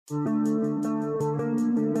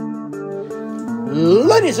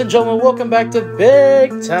Ladies and gentlemen, welcome back to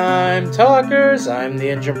Big Time Talkers. I'm the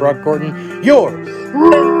Engine Brock Gordon, your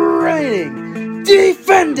reigning,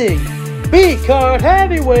 defending B-Card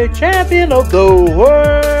Heavyweight Champion of the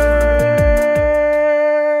world.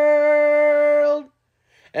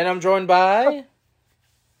 And I'm joined by...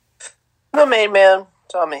 the main man,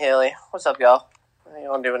 Tommy Haley. What's up, y'all? How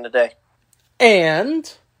you all doing today?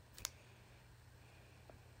 And...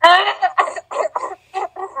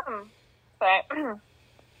 Sorry.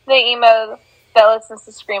 The emo that listens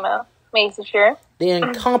to Screamo, Macy Shear. the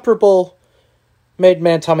incomparable made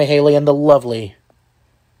man Tommy Haley and the lovely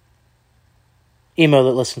emo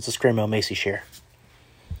that listens to Screamo, Macy Shear.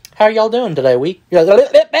 How are y'all doing today, week? How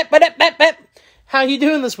you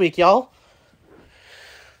doing this week, y'all?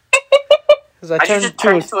 As I just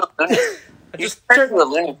turned into a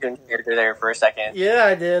Looney Tunes character there for a second. Yeah,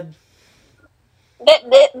 I did.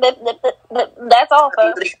 That's all,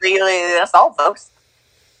 folks. That's all, folks.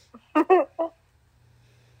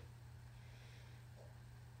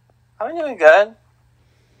 I'm doing good.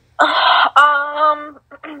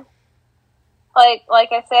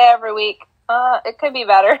 Like I say every week, it could be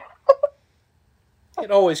better.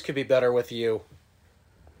 It always could be better with you.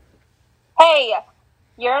 Hey,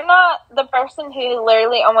 you're not the person who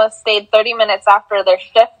literally almost stayed 30 minutes after their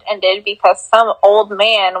shift ended because some old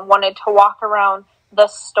man wanted to walk around the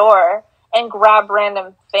store and grab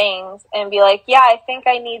random things and be like, yeah, I think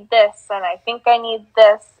I need this, and I think I need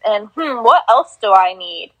this, and what else do I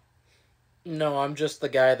need? No, I'm just the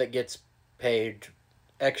guy that gets paid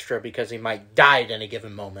extra because he might die at any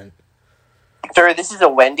given moment. Sir, this is a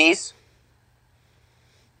Wendy's.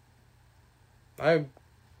 I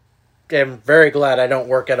am very glad I don't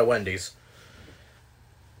work at a Wendy's.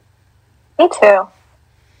 Me too.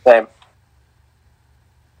 Same.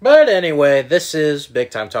 But anyway, this is Big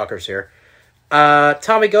Time Talkers here.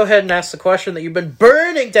 Tommy, go ahead and ask the question that you've been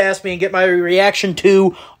burning to ask me and get my reaction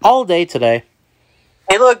to all day today.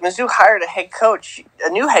 Hey, look, Mizzou hired a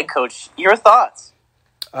new head coach. Your thoughts?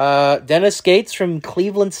 Dennis Gates from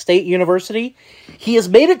Cleveland State University. He has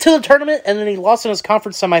made it to the tournament, and then he lost in his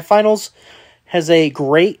conference semifinals. Has a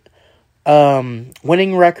great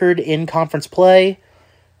winning record in conference play.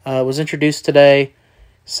 Was introduced today.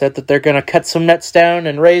 Said that they're going to cut some nets down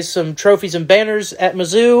and raise some trophies and banners at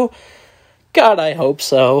Mizzou. God, I hope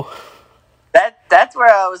so. That's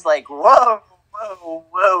where I was like, whoa,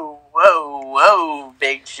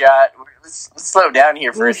 big shot. Let's slow down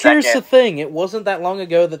here for a second. Here's the thing. It wasn't that long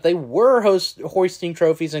ago that they were hoisting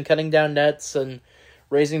trophies and cutting down nets and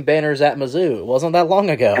raising banners at Mizzou. It wasn't that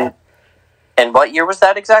long ago. And what year was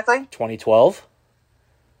that exactly? 2012.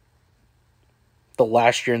 The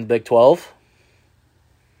last year in the Big 12.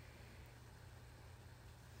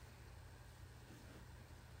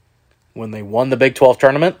 When they won the Big 12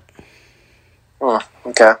 tournament.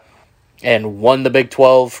 Okay. And won the Big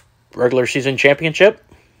 12 regular season championship.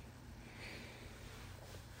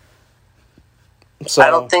 So, I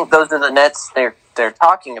don't think those are the Nets they're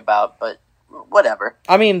talking about, but whatever.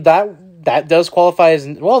 I mean, that does qualify as...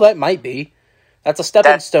 Well, that might be. That's a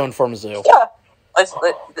stepping stone for Mizzou. Yeah.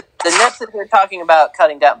 The Nets that they're talking about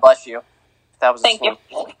cutting down... Bless you. That was Thank you.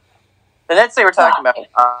 The Nets they were talking about...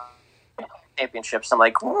 championships. I'm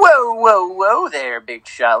like, whoa there, big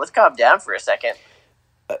shot. Let's calm down for a second.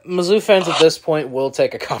 Mizzou fans at this point will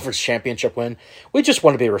take a conference championship win. We just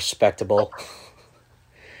want to be respectable.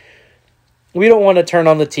 We don't want to turn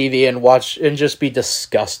on the TV and watch and just be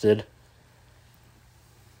disgusted.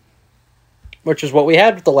 Which is what we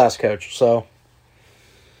had with the last coach, so...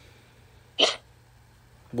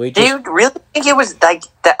 Do you really think it was like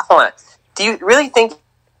that? Hold on. Do you really think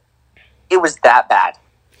it was that bad?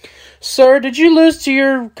 Sir, did you lose to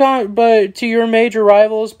your major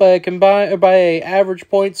rivals by a average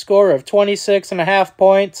point score of 26.5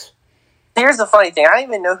 points? Here's the funny thing: I don't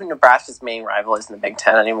even know who Nebraska's main rival is in the Big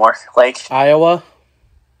Ten anymore. Like Iowa.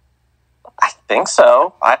 I think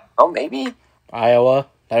so. I don't know, maybe Iowa.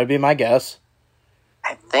 That would be my guess.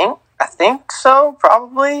 I think so.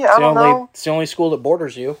 Probably. I don't know. It's the only school that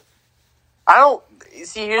borders you. I don't.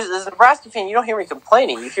 See, as a Nebraska fan, you don't hear me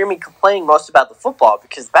complaining. You hear me complaining most about the football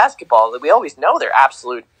because basketball, we always know they're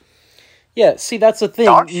absolute. Yeah, see, that's the thing.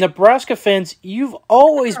 Nebraska fans, you've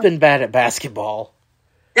always been bad at basketball.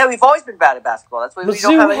 Yeah, we've always been bad at basketball. That's why we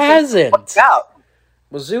don't have anything hasn't. to complain about.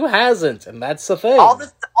 Mizzou hasn't, and that's the thing. All the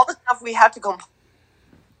stuff we have to complain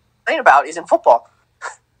about is in football.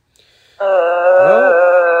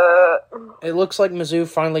 Well, it looks like Mizzou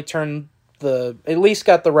finally at least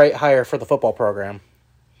got the right hire for the football program.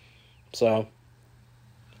 So,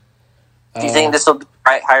 do you think this will be the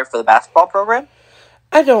right hire for the basketball program?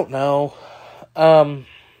 I don't know.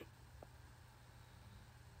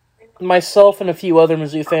 Myself and a few other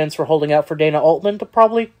Mizzou fans were holding out for Dana Altman to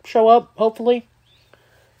probably show up, hopefully,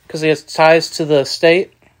 because he has ties to the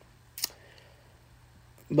state.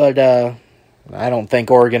 But I don't think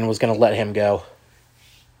Oregon was going to let him go.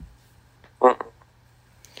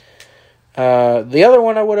 The other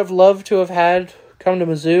one I would have loved to have had come to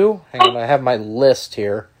Mizzou, hang on, I have my list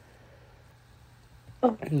here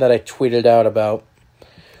that I tweeted out about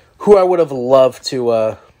who I would have loved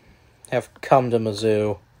to have come to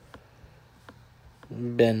Mizzou.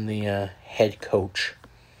 Been the head coach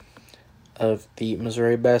of the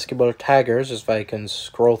Missouri Basketball Tigers, if I can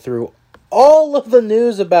scroll through all of the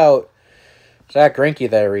news about Zach Greinke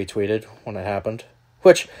that I retweeted when it happened.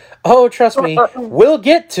 Which, oh, trust me, we'll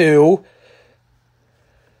get to.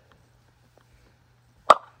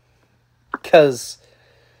 Because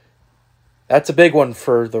that's a big one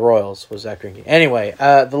for the Royals, was Zach Greinke. Anyway,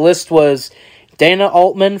 the list was Dana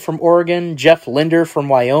Altman from Oregon, Jeff Linder from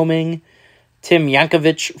Wyoming, Tim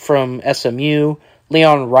Yankovich from SMU,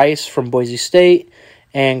 Leon Rice from Boise State,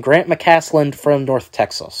 and Grant McCasland from North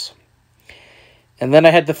Texas. And then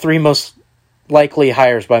I had the three most likely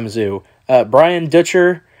hires by Mizzou. Brian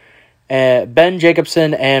Dutcher, Ben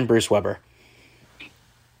Jacobson, and Bruce Weber.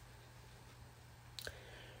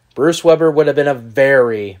 Bruce Weber would have been a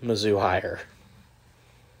very Mizzou hire.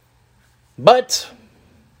 But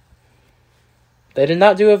they did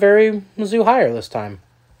not do a very Mizzou hire this time.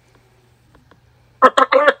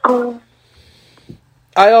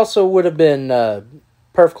 I also would have been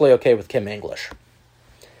perfectly okay with Kim English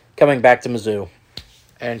coming back to Mizzou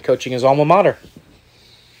and coaching his alma mater.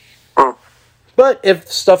 But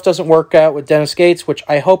if stuff doesn't work out with Dennis Gates, which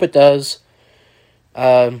I hope it does,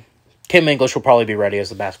 Kim English will probably be ready as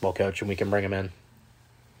the basketball coach, and we can bring him in.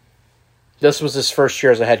 This was his first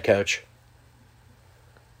year as a head coach.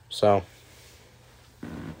 So.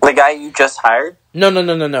 The guy you just hired?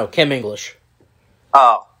 No. Kim English.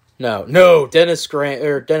 Oh. No. Dennis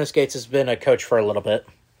Gates has been a coach for a little bit.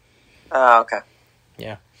 Oh, okay.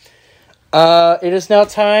 Yeah. It is now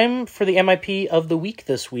time for the MIP of the week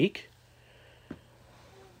this week.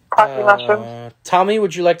 Coffee mushrooms. Tommy,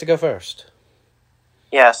 would you like to go first?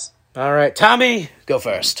 Yes. All right, Tommy, go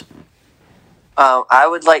first. I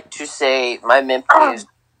would like to say my MIP is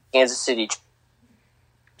Kansas City Chiefs.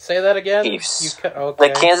 Say that again. Chiefs. Okay.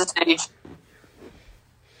 The Kansas City Chiefs.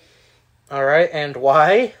 All right, and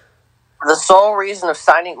why? The sole reason of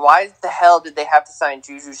signing... Why the hell did they have to sign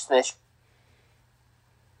Juju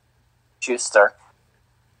Smith-Schuster?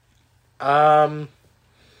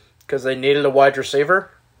 Because they needed a wide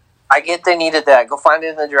receiver? I get they needed that. Go find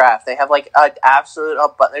it in the draft. They have like an absolute...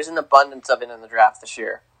 There's an abundance of it in the draft this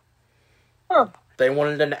year. They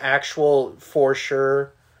wanted an actual, for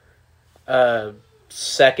sure,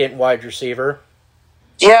 second wide receiver.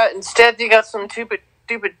 Yeah, instead they got some stupid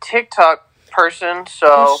TikTok person,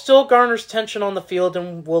 so... Who still garners tension on the field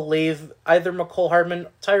and will leave either McCole Hardman,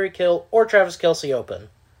 Tyreek Hill, or Travis Kelce open.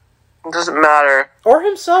 It doesn't matter. Or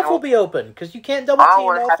himself will be open, because you can't double team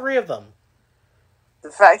all three of them. The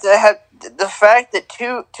fact that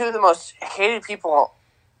two of the most hated people...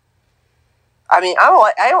 I mean,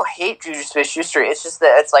 I don't hate Juju Smith-Schuster. It's just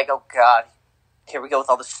that it's like, oh god, here we go with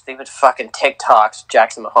all the stupid fucking TikToks,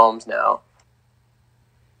 Jackson Mahomes now.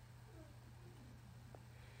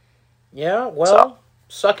 Yeah, well,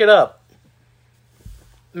 suck it up.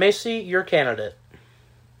 Macy, your candidate.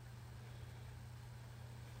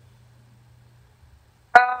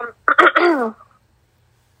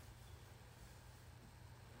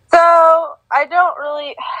 So I don't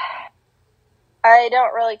really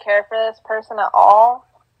care for this person at all,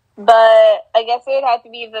 but I guess it would have to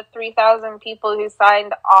be the 3,000 people who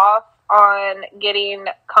signed off on getting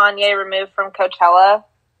Kanye removed from Coachella.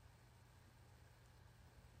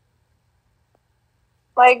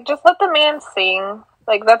 Like, just let the man sing.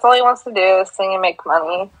 Like, that's all he wants to do is sing and make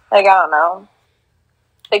money. Like, I don't know.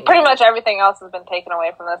 Like, pretty much everything else has been taken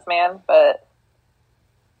away from this man, but...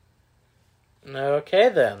 Okay,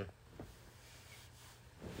 then.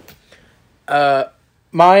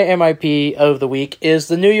 My MIP of the week is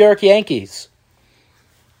the New York Yankees.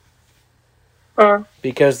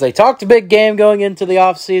 Because they talked a big game going into the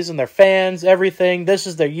offseason, their fans, everything. This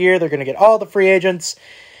is their year. They're going to get all the free agents.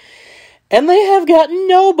 And they have gotten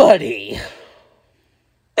nobody.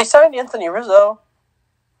 They signed Anthony Rizzo.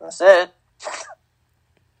 That's it.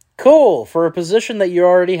 Cool, for a position that you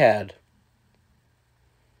already had.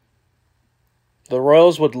 The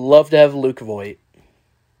Royals would love to have Luke Voigt.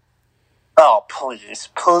 Oh, please.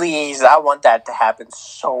 I want that to happen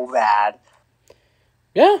so bad.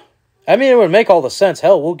 Yeah. I mean, it would make all the sense.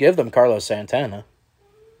 Hell, we'll give them Carlos Santana.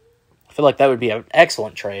 I feel like that would be an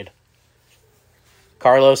excellent trade.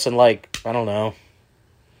 Carlos and, like, I don't know,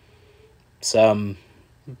 some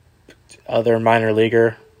other minor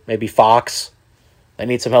leaguer, maybe Fox. They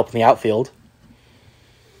need some help in the outfield.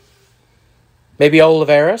 Maybe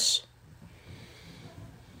Olivares.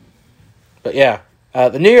 But yeah,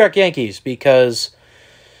 the New York Yankees, because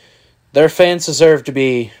their fans deserve to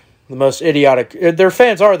be the most idiotic. Their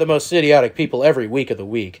fans are the most idiotic people every week of the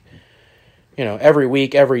week. You know, every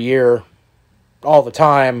week, every year, all the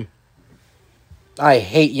time. I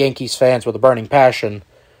hate Yankees fans with a burning passion.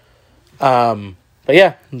 But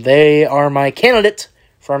yeah, they are my candidate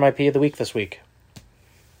for MIP of the week this week.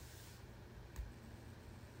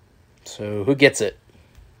 So, who gets it?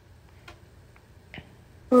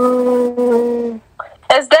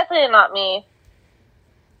 It's definitely not me.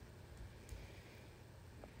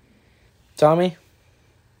 Tommy?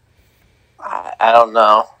 I don't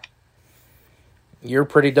know. You're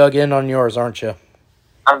pretty dug in on yours, aren't you?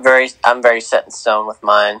 I'm very set in stone with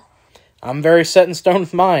mine. I'm very set in stone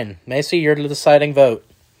with mine. Macy, you're the deciding vote.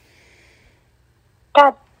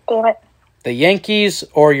 God damn it. The Yankees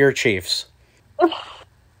or your Chiefs?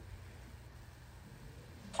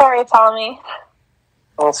 Sorry, Tommy.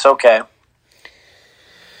 It's okay.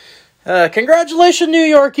 Congratulations, New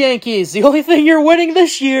York Yankees. The only thing you're winning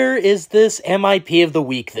this year is this MIP of the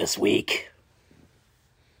week this week.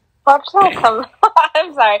 Watch that come.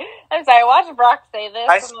 I'm sorry. Watch Brock say this.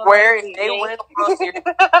 I swear, if they win the World Series,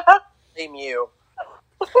 blame you.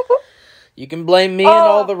 You can blame me and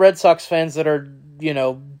all the Red Sox fans that are,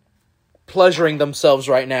 pleasuring themselves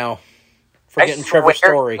right now for getting Trevor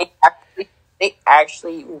Story. They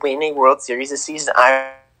actually win a World Series this season,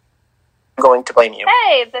 I'm going to blame you.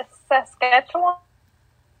 Hey, the Saskatchewan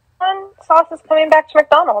sauce is coming back to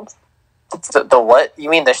McDonald's. The what? You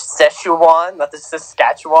mean the Szechuan, not the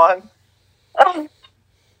Saskatchewan? Oh,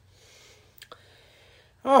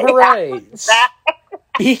 hooray.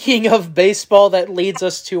 Speaking of baseball, that leads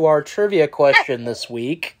us to our trivia question this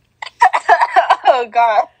week. Oh,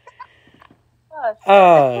 God.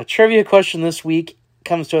 Trivia question this week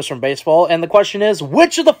comes to us from baseball, and the question is,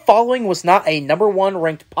 which of the following was not a number one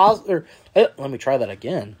ranked let me try that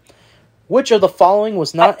again. Which of the following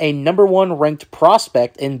was not a number one ranked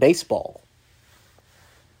prospect in baseball?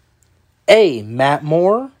 A. Matt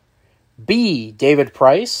Moore. B. David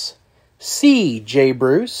Price. C. Jay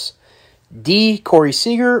Bruce. D. Corey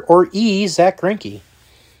Seager. Or E. Zach Greinke.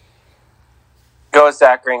 Go with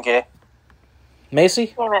Zach Greinke.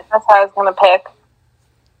 Macy? Damn it, that's what I was going to pick.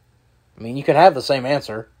 I mean, you could have the same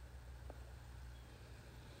answer.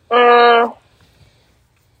 I'll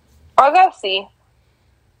go C.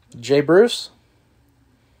 Jay Bruce?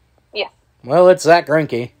 Yeah. Well, it's Zach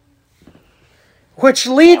Greinke. Which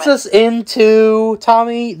leads us into,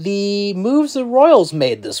 Tommy, the moves the Royals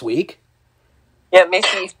made this week. Yeah, Macy,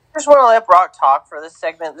 if you just want to let Brock talk for this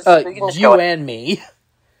segment, we can just you and me.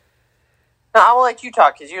 No, I will let you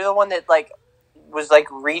talk, because you're the one that, was,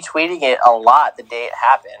 retweeting it a lot the day it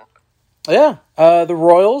happened. Yeah, the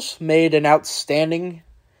Royals made an outstanding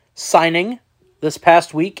signing this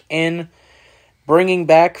past week in bringing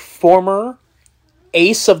back former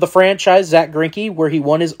ace of the franchise, Zach Greinke, where he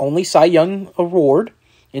won his only Cy Young award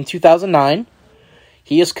in 2009.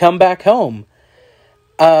 He has come back home.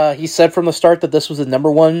 He said from the start that this was the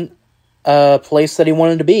number one place that he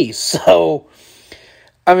wanted to be. So,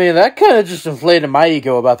 I mean, that kind of just inflated my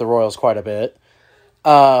ego about the Royals quite a bit.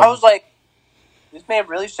 I was like, this man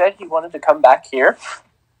really said he wanted to come back here?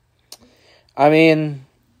 I mean,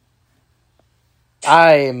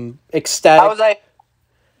 I am ecstatic. I was like,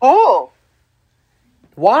 cool.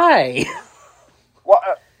 Why?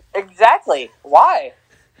 Exactly. Why?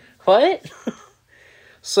 What?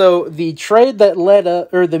 So the trade that led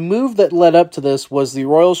up, or the move that led up to this was the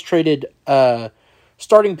Royals traded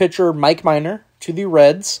starting pitcher Mike Minor to the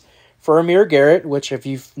Reds for Amir Garrett, which, if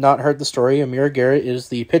you've not heard the story, Amir Garrett is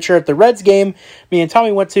the pitcher at the Reds game me and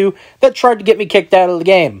Tommy went to that tried to get me kicked out of the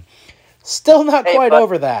game. Still not quite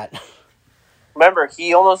over that. Remember,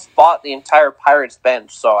 he almost fought the entire Pirates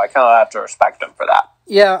bench, so I kind of have to respect him for that.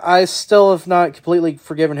 Yeah, I still have not completely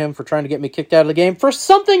forgiven him for trying to get me kicked out of the game for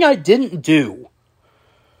something I didn't do.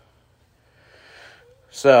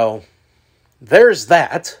 So, there's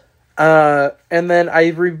that. And then I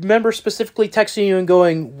remember specifically texting you and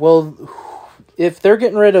going, well, if they're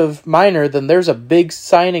getting rid of Minor, then there's a big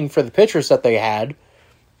signing for the pitchers that they had.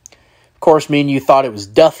 Of course, me and you thought it was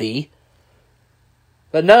Duffy.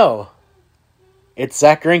 But no. It's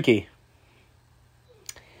Zach Greinke.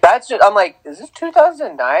 That's just, I'm like, is this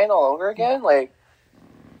 2009 all over again? Like,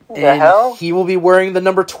 what the hell? He will be wearing the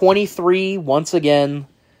number 23 once again.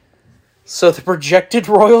 So the projected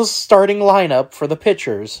Royals starting lineup for the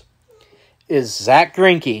pitchers is Zach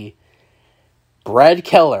Greinke, Brad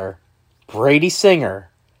Keller, Brady Singer,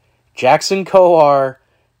 Jackson Kowar,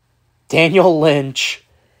 Daniel Lynch,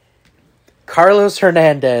 Carlos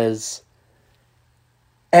Hernandez,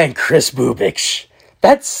 and Chris Bubich.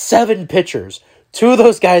 That's 7 pitchers. 2 of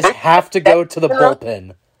those guys have to go to the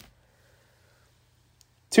bullpen.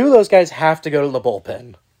 2 of those guys have to go to the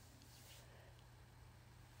bullpen.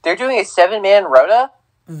 They're doing a 7-man rota?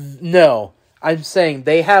 No. I'm saying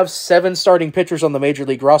they have 7 starting pitchers on the Major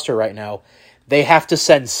League roster right now. They have to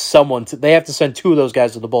send they have to send 2 of those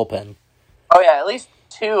guys to the bullpen. Oh yeah, at least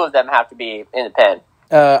 2 of them have to be in the pen.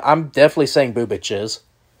 I'm definitely saying Bubich is.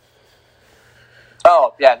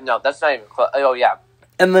 Oh, yeah, no, that's not even close. Oh, yeah.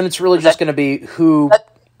 And then it's really just going to be who...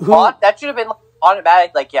 That should have been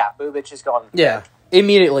automatic, Bubich is going. Yeah,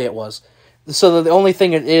 immediately it was. So the only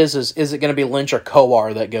thing it is it going to be Lynch or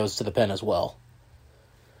Kowar that goes to the pen as well?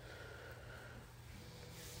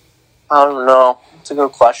 I don't know. It's a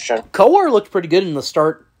good question. Kowar looked pretty good in the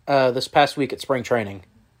start this past week at spring training.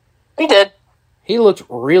 He did. He looked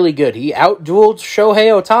really good. He outdueled Shohei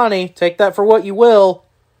Ohtani. Take that for what you will.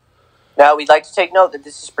 Now, we'd like to take note that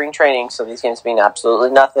this is spring training, so these games mean absolutely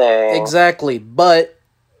nothing. Exactly, but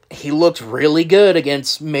he looked really good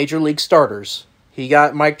against Major League starters. He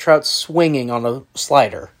got Mike Trout swinging on a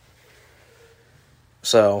slider.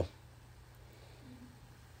 So...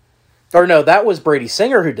 Or no, that was Brady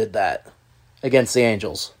Singer who did that against the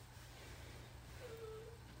Angels.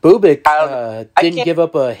 Bubik didn't give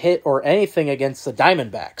up a hit or anything against the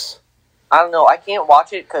Diamondbacks. I don't know. I can't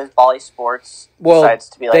watch it because Bally Sports decides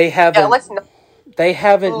to be like... They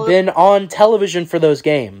haven't been on television for those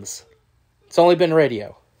games. It's only been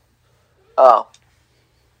radio. Oh.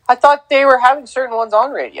 I thought they were having certain ones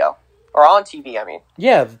on radio. Or on TV, I mean.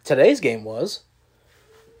 Yeah, today's game was.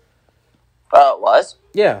 Oh, it was?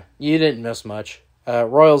 Yeah, you didn't miss much.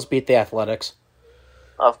 Royals beat the Athletics.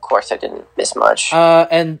 Of course I didn't miss much.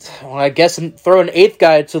 And I guess throw an 8th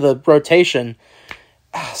guy to the rotation.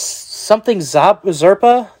 Something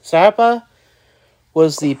Zarpa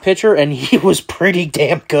was the pitcher, and he was pretty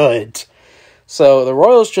damn good. So the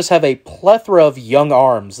Royals just have a plethora of young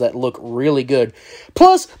arms that look really good.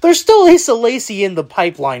 Plus, there's still Asa Lacy in the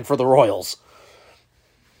pipeline for the Royals.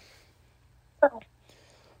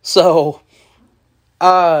 So,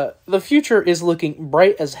 the future is looking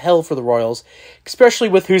bright as hell for the Royals, especially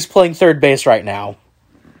with who's playing third base right now.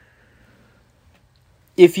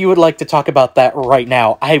 If you would like to talk about that right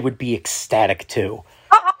now, I would be ecstatic too.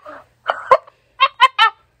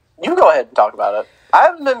 You go ahead and talk about it. I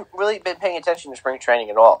haven't really been paying attention to spring training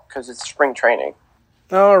at all, because it's spring training.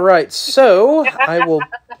 Alright, so, I will...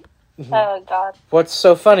 Oh, God. What's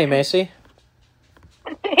so funny, Macy?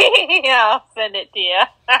 Yeah, I'll send it to you.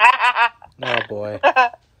 Oh, boy.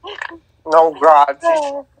 Oh,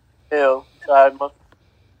 God. Ew. God.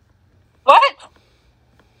 What?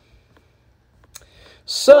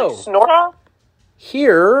 So, Snort?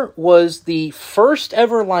 here was the first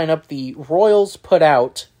ever lineup the Royals put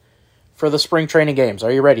out for the spring training games.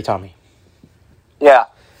 Are you ready, Tommy? Yeah.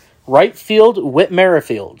 Right field, Whit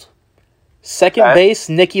Merrifield. Second base,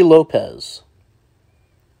 Nicky Lopez.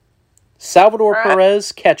 Salvador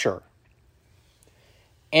Perez, catcher.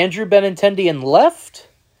 Andrew Benintendi in left.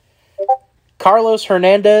 Carlos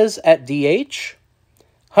Hernandez at DH.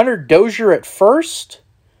 Hunter Dozier at first.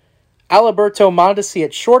 Alberto Mondesi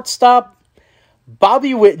at shortstop.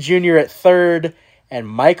 Bobby Witt Jr. at third. And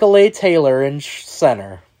Michael A. Taylor in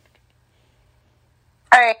center.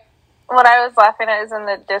 Alright. What I was laughing at is in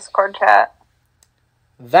the Discord chat.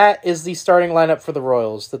 That is the starting lineup for the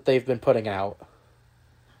Royals that they've been putting out.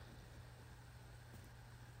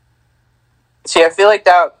 See, I feel like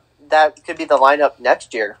that could be the lineup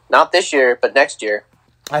next year. Not this year, but next year.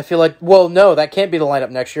 I feel like, well, no, that can't be the lineup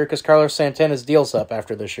next year because Carlos Santana's deal's up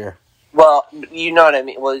after this year. Well, you know what I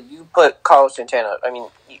mean. Well, you put Carlos Santana. I mean,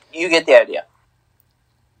 you get the idea.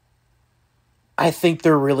 I think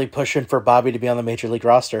they're really pushing for Bobby to be on the Major League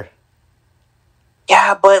roster.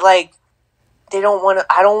 Yeah, but, they don't want to...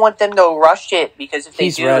 I don't want them to rush it because if they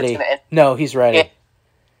He's do, ready. it's going to end... No, he's ready.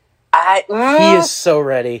 He is so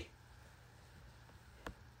ready.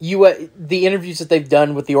 The interviews that they've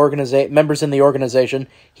done with the members in the organization,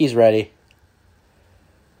 he's ready.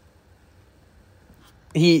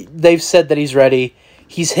 They've said that he's ready.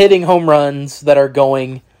 He's hitting home runs that are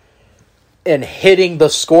going and hitting the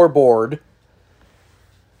scoreboard.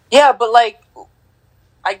 Yeah, but,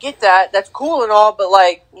 I get that. That's cool and all, but,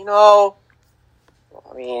 I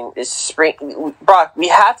mean, it's spring... Brock, we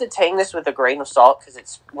have to take this with a grain of salt because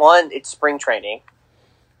it's spring training.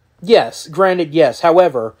 Yes, granted, yes.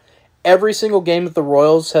 However, every single game that the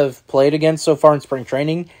Royals have played against so far in spring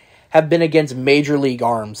training have been against major league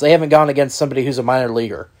arms. They haven't gone against somebody who's a minor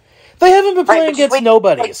leaguer. They haven't been playing against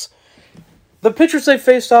nobodies. The pitchers they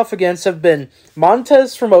faced off against have been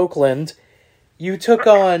Montez from Oakland. You took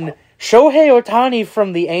on Shohei Ohtani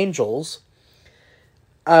from the Angels.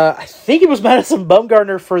 I think it was Madison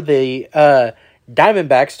Bumgarner for the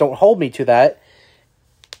Diamondbacks. Don't hold me to that.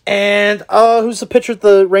 And who's the pitcher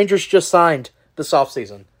the Rangers just signed this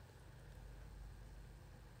offseason?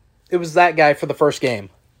 It was that guy for the first game.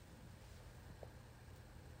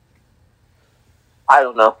 I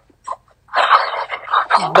don't know.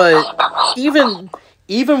 But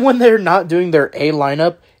even when they're not doing their A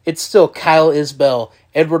lineup, it's still Kyle Isbell,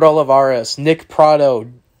 Edward Olivares, Nick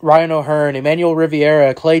Pratto, Ryan O'Hearn, Emmanuel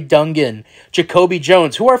Riviera, Clay Dungan, Jacoby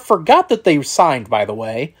Jones, who I forgot that they signed, by the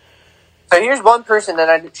way. So here's one person that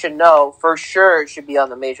I should know for sure should be on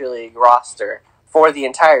the Major League roster for the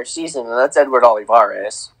entire season, and that's Edward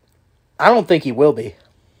Olivares. I don't think he will be.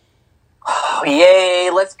 Oh,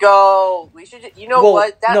 yay, let's go. We should,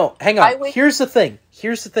 what? No, hang on. Here's the thing.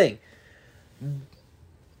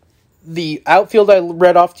 The outfield I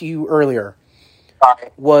read off to you earlier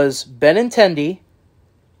was Benintendi,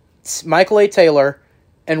 Michael A. Taylor,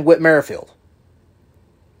 and Whit Merrifield.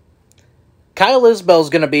 Kyle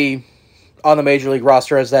Isbell's going to be on the Major League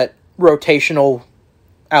roster as that rotational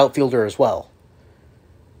outfielder as well.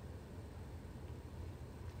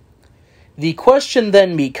 The question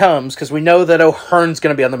then becomes, because we know that O'Hearn's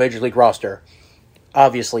going to be on the Major League roster.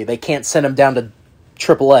 Obviously, they can't send him down to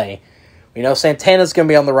AAA. We know Santana's going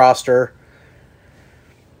to be on the roster.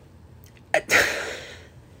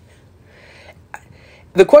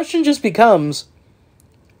 The question just becomes,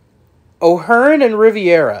 O'Hearn and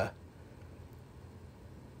Riviera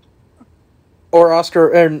or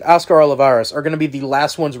Oscar Olivares are going to be the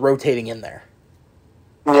last ones rotating in there.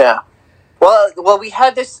 Yeah. Well, we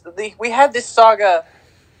had this saga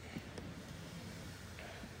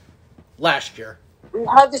last year. We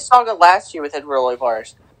had this saga last year with Edward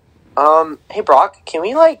Olivares. Hey Brock, can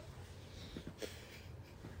we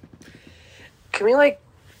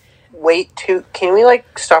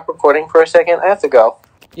stop recording for a second? I have to go.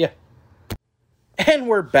 Yeah. And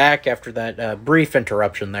we're back after that brief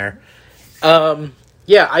interruption there.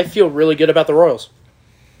 Yeah, I feel really good about the Royals.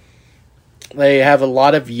 They have a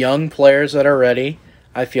lot of young players that are ready,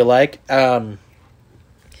 I feel like. You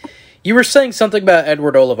were saying something about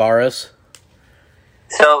Edward Olivares.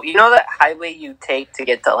 So, you know that highway you take to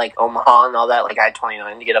get to, Omaha and all that?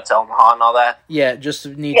 I-29 to get up to Omaha and all that? Yeah, it just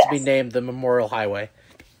needs to be named the Memorial Highway.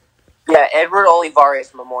 Yeah, Edward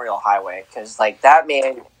Olivares Memorial Highway. Because, that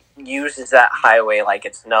man uses that highway like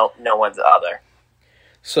it's no one's other.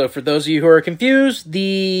 So, for those of you who are confused,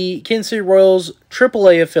 the Kansas City Royals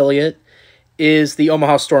AAA affiliate is the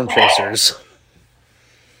Omaha Storm Chasers.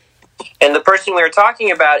 And the person we were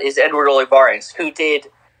talking about is Edward Olivares, who did,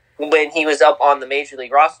 when he was up on the Major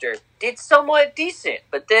League roster, did somewhat decent.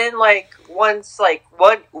 But then, one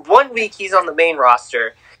week he's on the main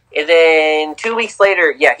roster, and then 2 weeks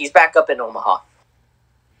later, yeah, he's back up in Omaha.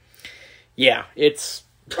 Yeah, it's...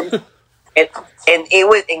 And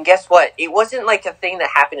guess what? It wasn't a thing that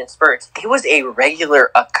happened in spurts. It was a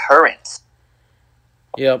regular occurrence.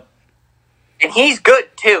 Yep. And he's good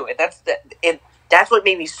too. And that's what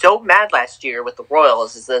made me so mad last year with the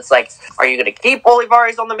Royals. Is that it's are you going to keep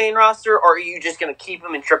Olivares on the main roster, or are you just going to keep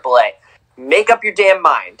him in AAA? Make up your damn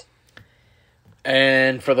mind.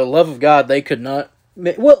 And for the love of God, they could not.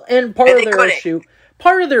 Well, and part of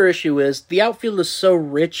their issue is the outfield is so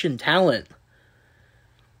rich in talent.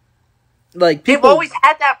 They've always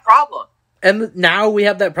had that problem. And now we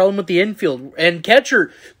have that problem with the infield. And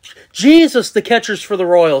catcher. Jesus, the catchers for the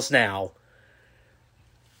Royals now.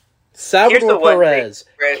 Salvador Perez,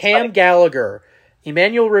 Cam Gallagher,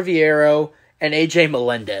 Emmanuel Riviero, and AJ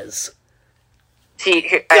Melendez. See,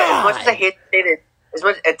 as much as I hate it,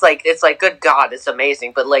 it's good God, it's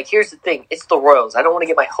amazing. But here's the thing: it's the Royals. I don't want to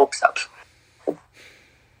get my hopes up.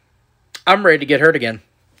 I'm ready to get hurt again.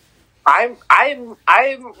 I'm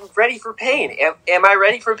ready for pain. Am I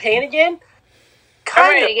ready for pain again? I'm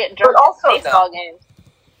ready to get drunk at baseball games.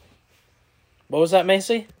 What was that,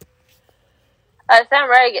 Macy? I said I'm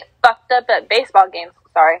ready to get fucked up at baseball games.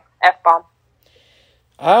 Sorry, F-bomb.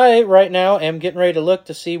 I, right now, am getting ready to look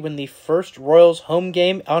to see when the first Royals home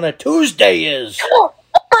game on a Tuesday is. Oh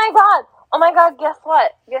my god, guess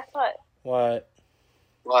what? What?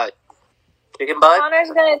 Chicken butt? Connor's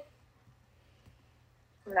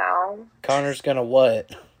gonna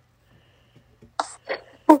what?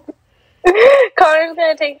 Connor's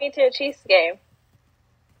gonna take me to a Chiefs game.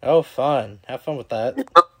 Oh, fun. Have fun with that.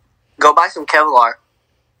 Go buy some Kevlar.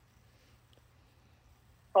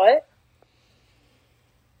 What?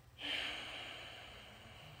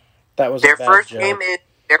 That was Their a bad first joke.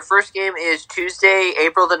 game is Tuesday,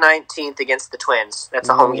 April the 19th against the Twins. That's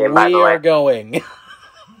a home game, by the We way. are going.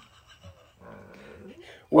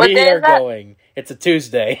 What We day are is that? going. It's a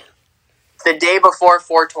Tuesday. It's the day before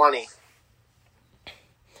 420.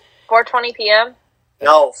 4:20 p.m.?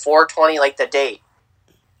 No, 420, like the date.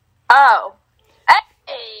 Oh.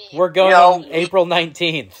 Hey! We're going on April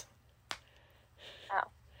 19th. Oh.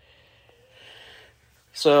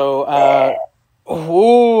 So,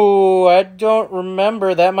 I don't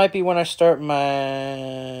remember. That might be when I start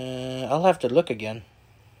my... I'll have to look again.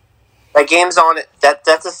 That game's on it.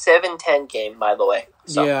 That's a 7-10 game, by the way.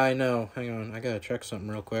 So. Yeah, I know. Hang on. I gotta check something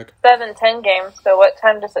real quick. 7:10 games, so what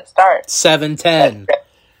time does it start? 7:10.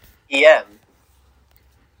 PM.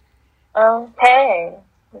 Okay.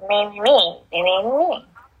 Me.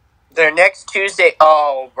 Their next Tuesday...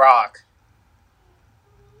 Oh, Brock.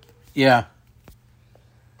 Yeah.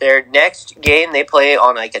 Their next game, they play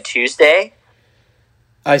on, like, a Tuesday.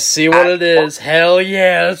 I see what it is. Hell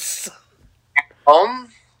yes. Home.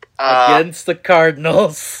 Against the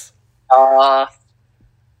Cardinals. Oh,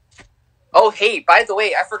 hey, by the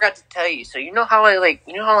way, I forgot to tell you. So you know how I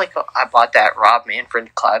bought that Rob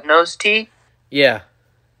Manfred Cloudnose tee? Yeah.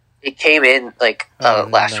 It came in,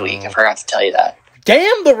 last no. week. I forgot to tell you that.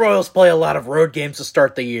 Damn, the Royals play a lot of road games to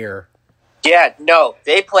start the year. Yeah, no,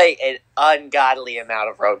 they play an ungodly amount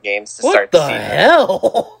of road games to start the What the season.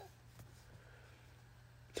 hell?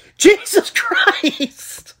 Jesus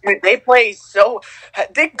Christ! Dude, they play so...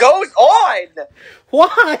 It goes on!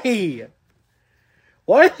 Why?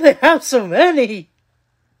 Why do they have so many?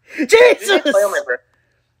 Who Jesus! do they play on my birthday?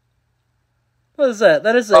 What is that?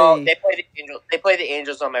 That is a... Oh, they play the Angels. They play the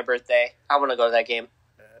Angels on my birthday. I want to go to that game.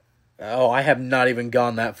 Oh, I have not even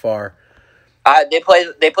gone that far. They play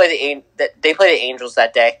the Angels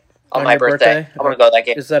that day on my your birthday. I want to go to that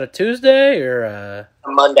game. Is that a Tuesday or a...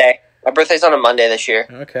 Monday. My birthday's on a Monday this year.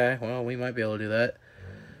 Okay, well, we might be able to do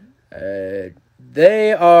that.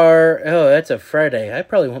 They are... Oh, that's a Friday. I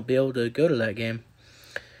probably won't be able to go to that game.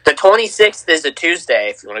 The 26th is a Tuesday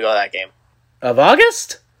if you want to go to that game. Of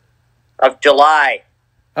August? Of July.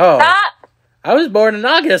 Oh, Stop I was born in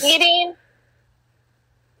August. eating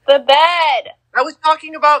the bed. I was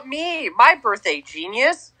talking about me. My birthday,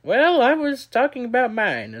 genius. Well, I was talking about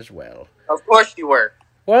mine as well. Of course you were.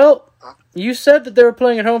 Well, you said that they were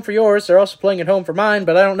playing at home for yours. They're also playing at home for mine,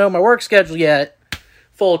 but I don't know my work schedule yet.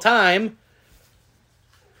 Full time.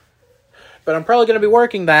 But I'm probably going to be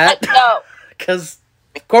working that. No. Because,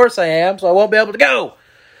 of course I am, so I won't be able to go.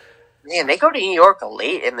 Man, they go to New York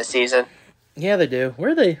late in the season. Yeah, they do.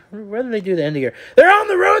 Where do they do the end of the year? They're on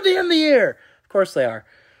the road the end of the year. Of course they are.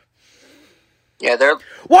 Yeah,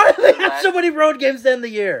 Why do they have so many road games the end of the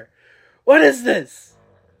year? What is this?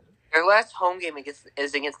 their last home game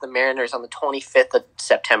is against the Mariners on the 25th of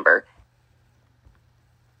September.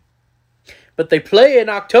 But they play in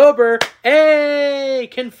October. Hey,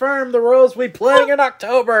 confirm the Royals will be playing in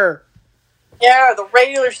October. Yeah, the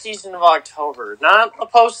regular season of October, not the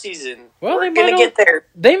postseason. Well, We're they going to might get there.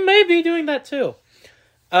 They may be doing that too.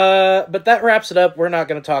 But that wraps it up. We're not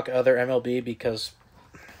going to talk other MLB because,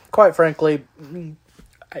 quite frankly,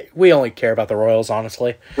 we only care about the Royals,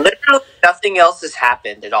 honestly. Literally nothing else has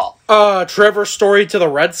happened at all. Trevor Story to the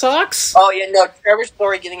Red Sox? Oh, yeah, no, Trevor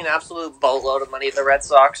Story getting an absolute boatload of money at the Red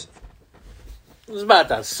Sox. I was about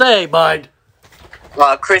to say, bud.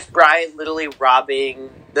 Chris Bryant literally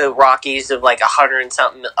robbing the Rockies of like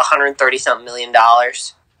 $130-something million.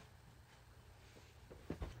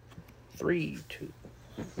 3, 2.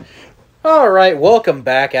 All right, welcome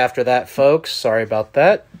back after that, folks. Sorry about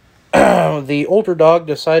that. The older dog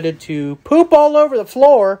decided to poop all over the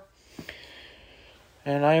floor,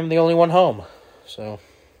 and I am the only one home. So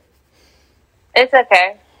It's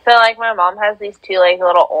okay. So, like, my mom has these two, like,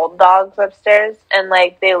 little old dogs upstairs, and,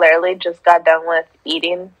 like, they literally just got done with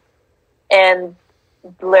eating. And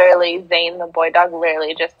literally, Zane, the boy dog,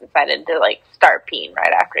 literally just decided to, like, start peeing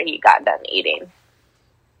right after he got done eating.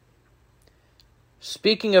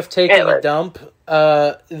 speaking of taking a dump,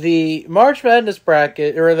 the March Madness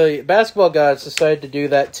bracket, or the basketball gods decided to do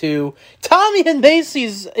that to Tommy and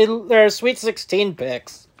Macy's in their Sweet 16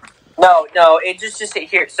 picks. No, it just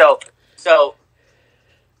here. So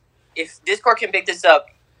if Discord can pick this up,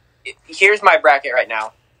 here's my bracket right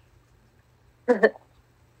now.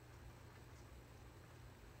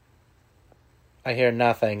 I hear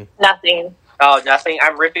nothing. Nothing. Oh, nothing.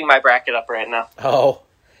 I'm ripping my bracket up right now Oh.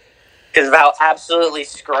 because of how absolutely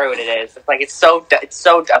screwed it is. It's like I'm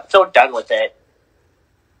so done with it.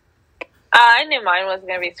 I knew mine was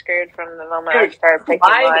going to be screwed from the moment I started picking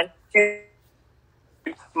Mine one. is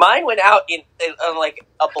Mine went out in like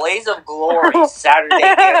a blaze of glory Saturday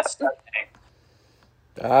and Sunday.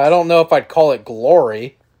 I don't know if I'd call it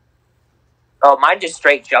glory. Oh, mine just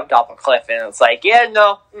straight jumped off a cliff, and it's like, yeah,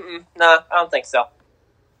 no, I don't think so.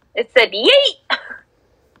 It said, yeet!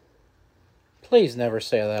 Please never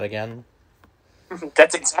say that again.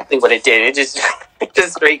 That's exactly what it did. It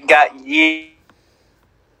just straight got yeeted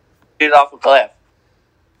off a cliff.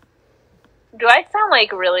 Do I sound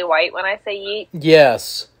like really white when I say yeet?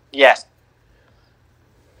 Yes. Yes.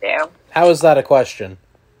 Damn. How is that a question?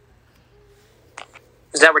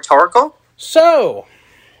 Is that rhetorical? So,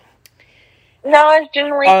 No, it's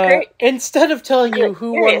generally great. instead of telling you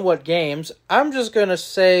who won what games, I'm just going to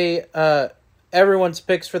say everyone's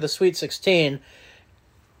picks for the Sweet 16,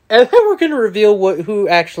 and then we're going to reveal who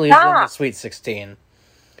actually is in the Sweet 16.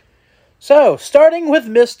 So, starting with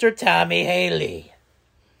Mr. Tommy Haley.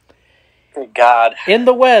 Good God. In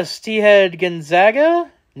the West, he had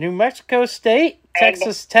Gonzaga, New Mexico State,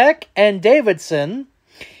 Texas Tech, and Davidson.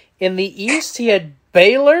 In the East, he had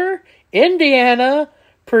Baylor, Indiana,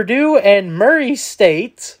 Purdue, and Murray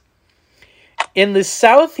State. In the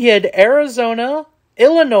South, he had Arizona,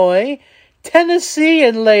 Illinois, Tennessee,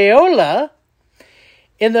 and Loyola.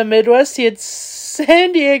 In the Midwest, he had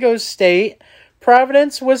San Diego State,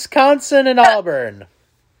 Providence, Wisconsin, and Auburn.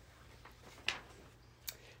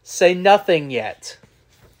 Say nothing yet.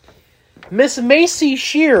 Miss Macy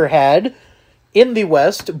Shear had, in the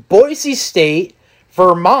West, Boise State,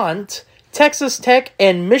 Vermont, Texas Tech,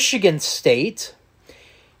 and Michigan State.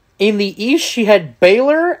 In the East, she had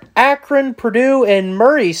Baylor, Akron, Purdue, and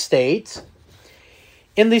Murray State.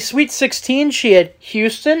 In the Sweet 16, she had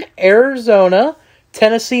Houston, Arizona,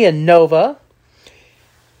 Tennessee, and Nova.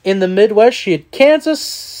 In the Midwest, she had Kansas,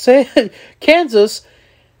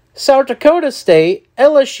 South Dakota State,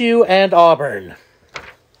 LSU, and Auburn.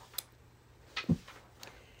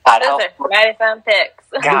 Those are mighty fun picks.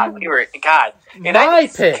 God, My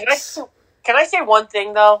picks. Can I say one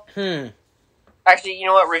thing, though? Actually, you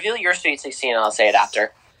know what? Reveal your Sweet 16 and I'll say it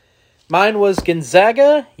after. Mine was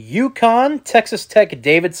Gonzaga, UConn, Texas Tech,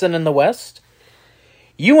 Davidson in the West.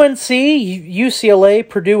 UNC, UCLA,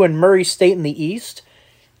 Purdue, and Murray State in the East.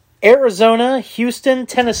 Arizona, Houston,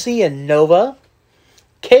 Tennessee, and Nova.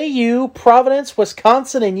 KU, Providence,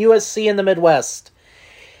 Wisconsin, and USC in the Midwest.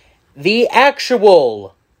 The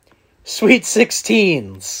actual Sweet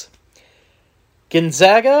 16s.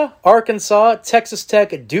 Gonzaga, Arkansas, Texas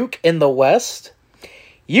Tech, Duke in the West.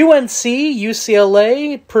 UNC,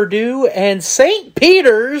 UCLA, Purdue, and St.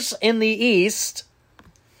 Peter's in the East.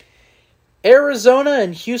 Arizona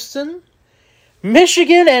and Houston.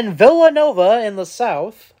 Michigan and Villanova in the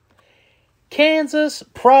South. Kansas,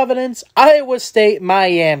 Providence, Iowa State,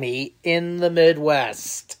 Miami in the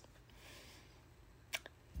Midwest.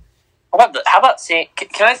 How about saying?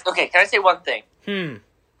 Can I say one thing?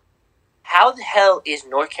 How the hell is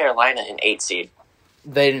North Carolina an 8 seed?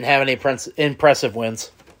 They didn't have any impressive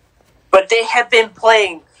wins. But they have been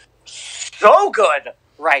playing so good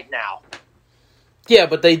right now. Yeah,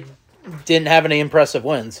 but they didn't have any impressive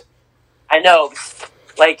wins. I know.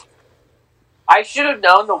 Like, I should have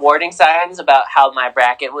known the warning signs about how my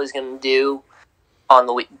bracket was going to do on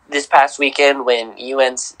this past weekend when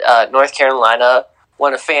North Carolina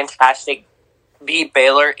beat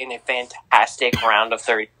Baylor in a fantastic round of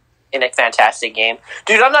 30 in a fantastic game.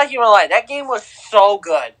 Dude, I'm not even gonna lie, that game was so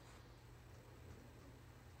good.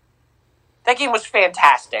 That game was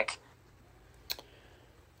fantastic.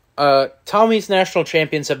 Tommy's national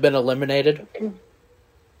champions have been eliminated.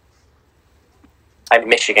 Like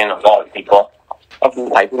Michigan, of all people.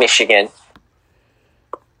 Like Michigan.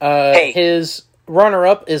 His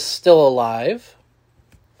runner-up is still alive.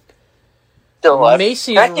 Still alive.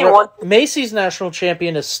 Macy's national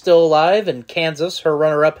champion is still alive in Kansas. Her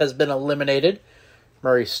runner-up has been eliminated.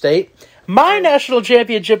 Murray State. My national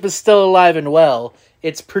championship is still alive and well.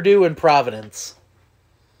 It's Purdue and Providence.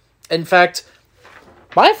 In fact,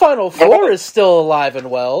 my Final Four is still alive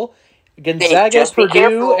and well. Gonzaga,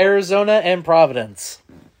 Purdue, Arizona, and Providence.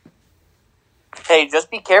 Hey,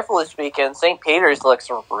 just be careful this weekend. St. Peter's looks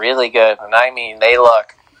really good. And I mean, they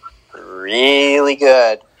look really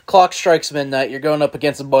good. Clock strikes midnight. You're going up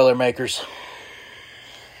against the Boilermakers.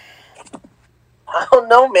 I don't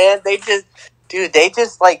know, man. They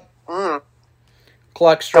just like...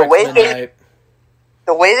 Clock strikes midnight.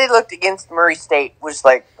 The way they looked against Murray State was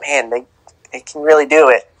like, man, they can really do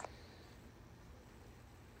it.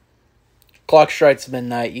 Clock strikes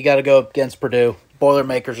midnight. You got to go up against Purdue.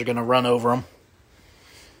 Boilermakers are going to run over them.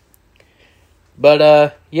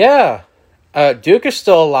 But, yeah. Duke is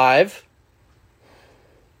still alive.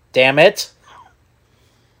 Damn it.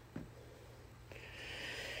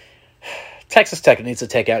 Texas Tech needs to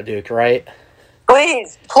take out Duke, right?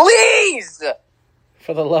 Please!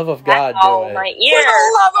 For the love of God, oh, do it. my For ear.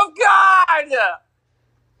 the love of God!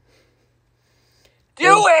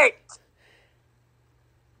 Do it!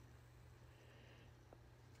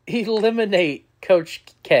 Eliminate Coach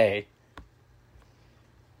K.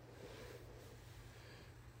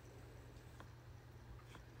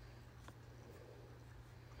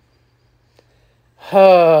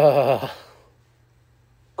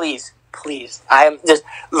 Please. I'm just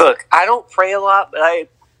look. I don't pray a lot, but I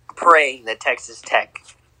pray that Texas Tech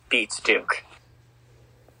beats Duke.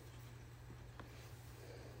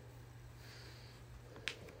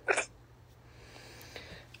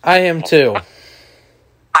 I am too.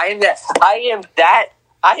 I am that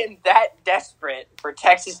desperate for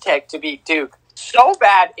Texas Tech to beat Duke so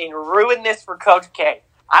bad and ruin this for Coach K.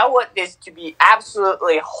 I want this to be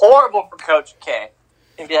absolutely horrible for Coach K.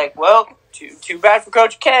 And be like, well, too bad for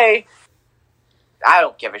Coach K. I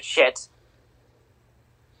don't give a shit.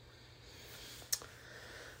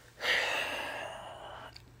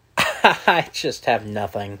 I just have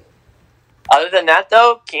nothing. Other than that,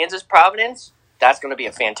 though, Kansas Providence, that's going to be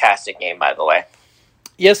a fantastic game, by the way.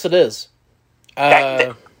 Yes, it is.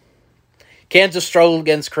 Kansas struggled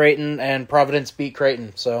against Creighton, and Providence beat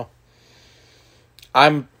Creighton. So,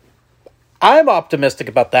 I'm optimistic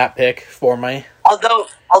about that pick for me. Although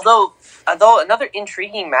another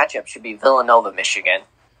intriguing matchup should be Villanova, Michigan.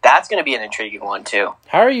 That's going to be an intriguing one too.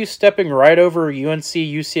 How are you stepping right over UNC,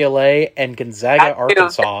 UCLA, and Gonzaga,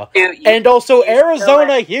 Arkansas, and also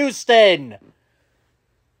Arizona, Houston?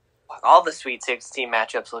 All the Sweet 16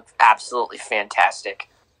 matchups look absolutely fantastic.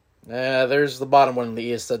 There's the bottom one in the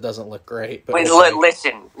East that doesn't look great. But Wait,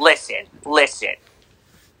 listen.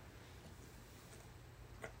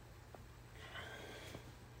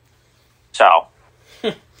 So,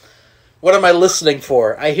 what am I listening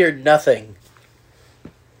for? I hear nothing.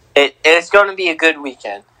 It's going to be a good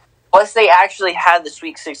weekend. Plus, they actually had the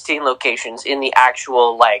Sweet 16 locations in the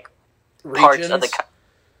actual parts of the country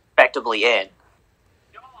effectively in.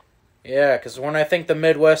 Yeah, because when I think the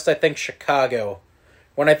Midwest, I think Chicago.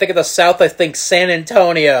 When I think of the South, I think San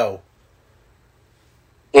Antonio.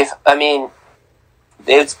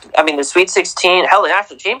 The Sweet 16, hell, the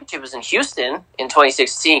national championship was in Houston in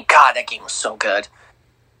 2016. God, that game was so good.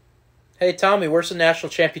 Hey, Tommy, where's the national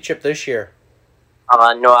championship this year?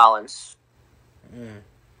 New Orleans.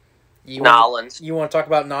 You want to talk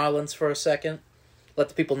about New Orleans for a second? Let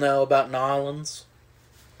the people know about New Orleans.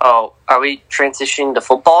 Oh, are we transitioning to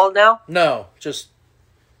football now? No, just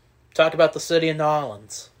talk about the city of New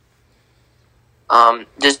Orleans.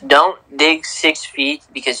 Just don't dig 6 feet,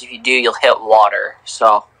 because if you do, you'll hit water.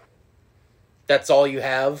 So that's all you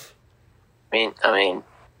have. I mean,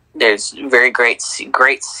 there's very great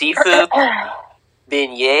seafood,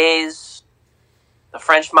 beignets, the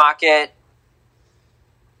French market.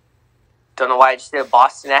 Don't know why I just did a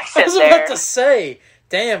Boston accent there. I was about to say,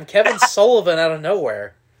 damn, Kevin Sullivan out of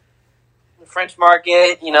nowhere. The French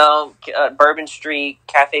market, Bourbon Street,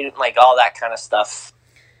 cafe, all that kind of stuff.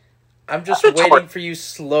 I'm just waiting for you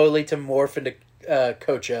slowly to morph into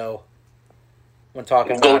Coach O when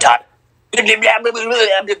talking about it.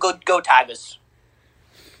 Go Tigers.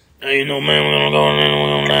 Hey, man, we're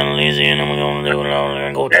going down to Louisiana, we're going to do it all,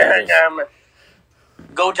 and go Tigers.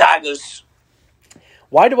 Go Tigers.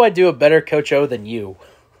 Why do I do a better Coach O than you?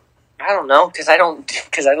 I don't know, because I don't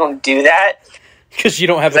do that. Because you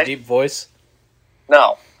don't have a deep voice?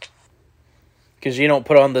 No. Because you don't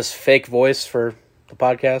put on this fake voice for the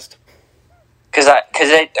podcast? Because I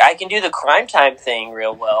can do the crime time thing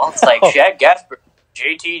real well. It's like Shaq Gasper,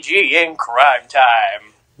 JTG in crime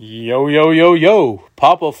time. Yo, yo, yo, yo.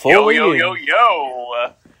 Papa Foley. Yo.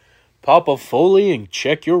 Papa Foley and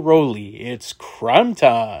check your rollie. It's crime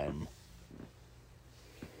time.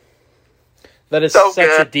 That is so such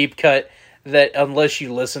good. a deep cut that unless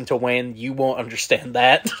you listen to Wayne, you won't understand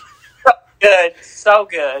that. So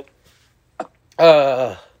good.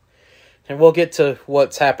 And we'll get to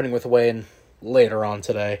what's happening with Wayne later on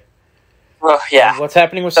today. Well, yeah. And what's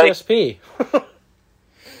happening with CSP?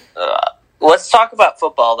 Let's talk about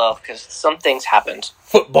football, though, because some things happened.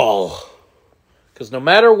 Football. Because no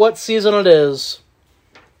matter what season it is...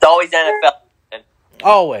 It's always NFL.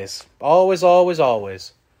 Always. Always, always,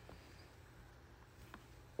 always.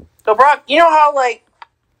 So, Brock, you know how,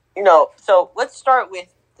 so let's start with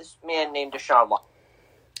this man named Deshaun Watson.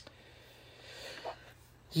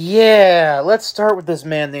 Yeah, let's start with this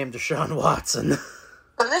man named Deshaun Watson.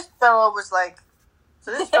 So this fellow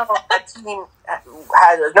that team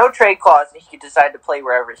had a no trade clause, and he could decide to play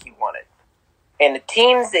wherever he wanted. And the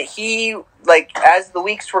teams that he, as the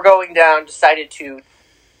weeks were going down, decided to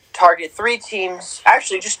target 3 teams,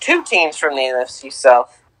 actually just 2 teams from the NFC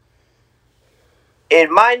South.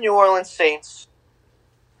 In my New Orleans Saints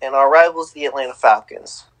and our rivals, the Atlanta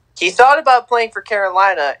Falcons. He thought about playing for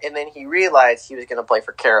Carolina, and then he realized he was going to play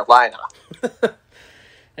for Carolina.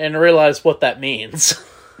 And realize what that means.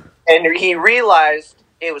 And he realized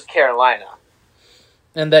it was Carolina.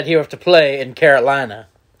 And that he would have to play in Carolina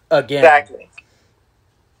again. Exactly.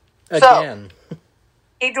 Again. So,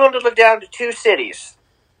 he dwindled it down to 2 cities.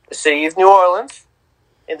 The city of New Orleans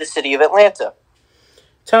and the city of Atlanta.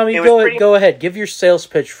 Tommy, go ahead. Give your sales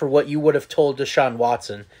pitch for what you would have told Deshaun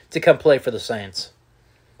Watson to come play for the Saints.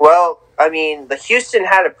 Well, I mean, the Houston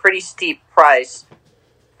had a pretty steep price.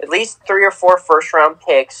 At least 3 or 4 first-round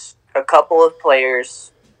picks, a couple of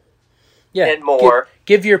players, and more.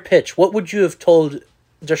 Give your pitch. What would you have told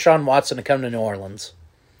Deshaun Watson to come to New Orleans?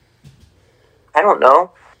 I don't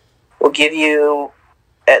know. We'll give you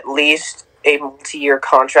at least a multi-year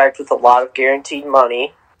contract with a lot of guaranteed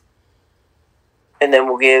money. And then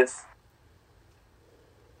we'll give...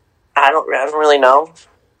 I don't really know.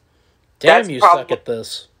 Damn, you suck at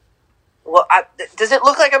this. Well, does it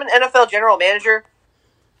look like I'm an NFL general manager?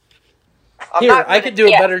 I could do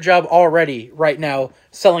a better job already right now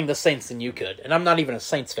selling the Saints than you could, and I'm not even a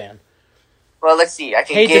Saints fan. Well, let's see.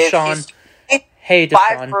 Hey,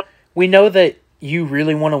 Deshaun. We know that you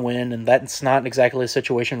really want to win, and that's not exactly a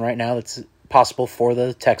situation right now that's possible for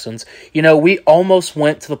the Texans. You know, we almost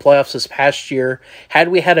went to the playoffs this past year. Had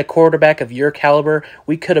we had a quarterback of your caliber,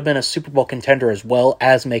 we could have been a Super Bowl contender as well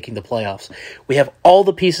as making the playoffs. We have all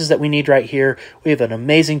the pieces that we need right here. We have an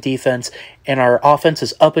amazing defense, and our offense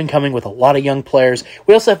is up and coming with a lot of young players.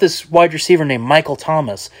 We also have this wide receiver named Michael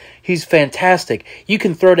Thomas. He's fantastic. You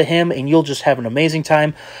can throw to him, and you'll just have an amazing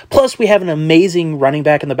time. Plus, we have an amazing running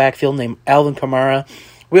back in the backfield named Alvin Kamara.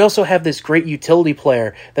 We also have this great utility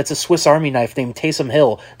player that's a Swiss Army knife named Taysom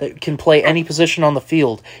Hill that can play any position on the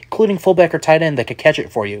field, including fullback or tight end that could catch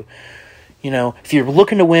it for you. You know, if you're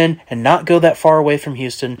looking to win and not go that far away from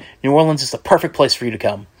Houston, New Orleans is the perfect place for you to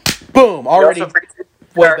come. Boom! Already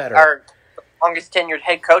way better. Our longest tenured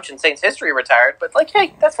head coach in Saints history retired, but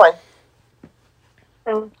hey, that's fine.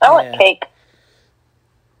 I want cake.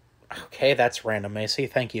 Okay, that's random, Macy.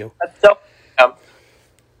 Thank you. That's so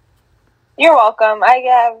You're welcome. I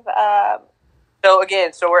have. So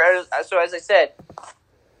as I said,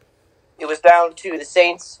 it was down to the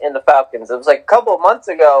Saints and the Falcons. It was like a couple of months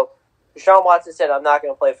ago. Deshaun Watson said, "I'm not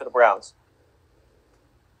going to play for the Browns."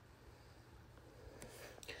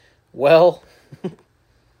 Well,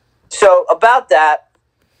 so about that,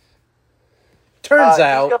 turns he's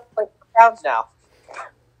out going to play for the Browns now.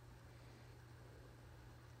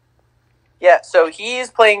 Yeah, so he is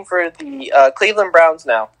playing for the Cleveland Browns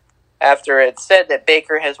now. After it's said that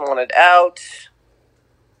Baker has wanted out.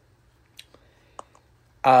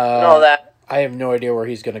 And all that. I have no idea where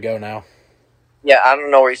he's going to go now. Yeah, I don't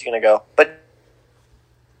know where he's going to go. But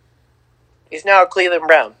he's now a Cleveland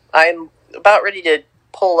Brown. I'm about ready to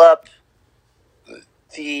pull up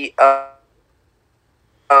the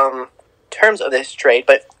terms of this trade.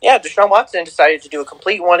 But yeah, Deshaun Watson decided to do a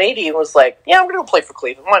complete 180 and was like, yeah, I'm going to play for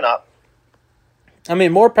Cleveland. Why not? I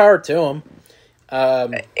mean, more power to him.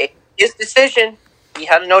 His decision. He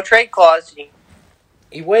had a no-trade clause.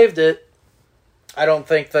 He waived it. I don't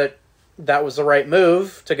think that was the right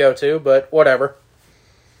move to go to, but whatever.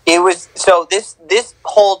 It was so. This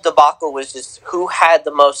whole debacle was just who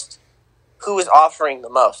was offering the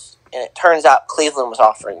most, and it turns out Cleveland was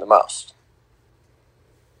offering the most.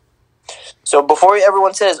 So before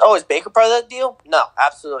everyone says, "Oh, is Baker part of that deal?" No,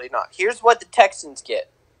 absolutely not. Here's what the Texans get: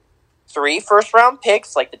 3 first-round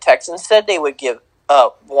picks, like the Texans said they would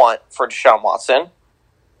want for Deshaun Watson.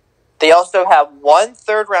 They also have 1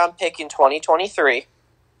 third-round pick in 2023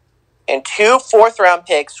 and 2 fourth-round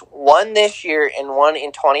picks, 1 this year and 1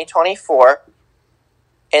 in 2024.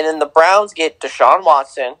 And then the Browns get Deshaun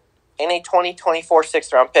Watson and a 2024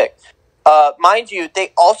 sixth-round pick. Mind you,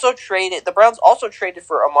 the Browns also traded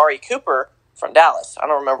for Amari Cooper from Dallas. I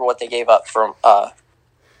don't remember what they gave up from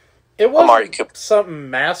it wasn't Amari Cooper. Something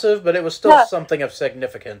massive, but it was still something of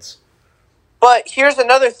significance. But here's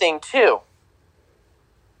another thing, too.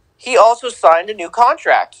 He also signed a new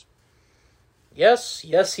contract. Yes,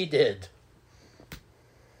 he did.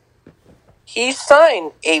 He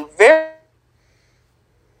signed a very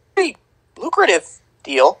lucrative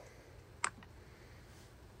deal.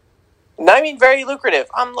 And I mean very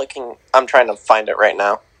lucrative. I'm trying to find it right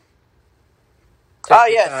now.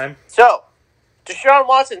 Yes. Time. So, Deshaun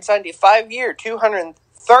Watson signed a 5-year, $230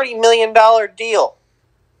 million deal.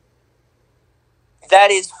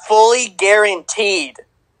 That is fully guaranteed.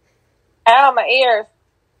 Ow, my ears.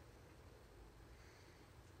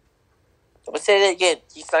 say that again.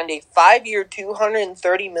 He signed a 5-year,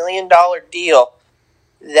 $230 million deal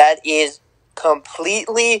that is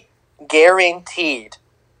completely guaranteed.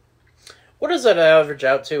 What does that average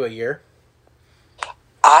out to a year?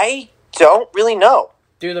 I don't really know.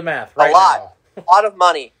 Do the math right a lot. now. A lot of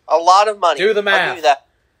money. A lot of money. Do the math. I'll give you that.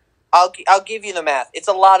 I'll give you the math. It's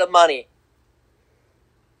a lot of money.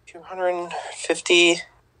 250.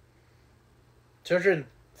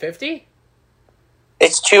 250?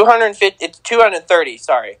 It's 250. It's 230.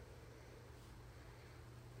 Sorry.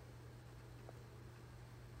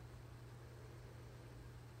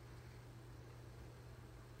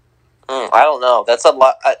 I don't know. That's a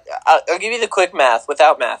lot. I'll give you the quick math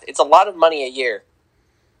without math. It's a lot of money a year.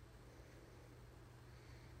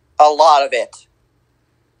 A lot of it.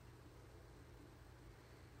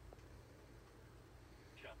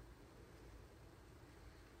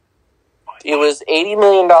 It was $80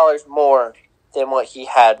 million more than what he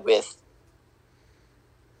had with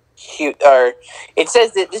it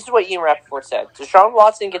says that this is what Ian Rappaport said. Deshaun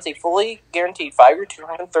Watson gets a fully guaranteed 5-year,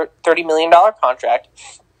 $230 million contract.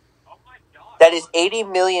 That is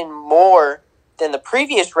 $80 million more than the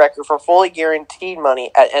previous record for fully guaranteed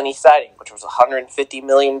money at any signing, which was $150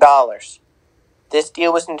 million. This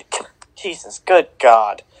deal was... Jesus, good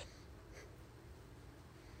God.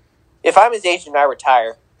 If I'm his agent, I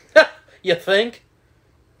retire. You think?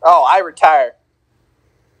 Oh, I retire.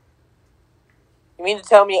 You mean to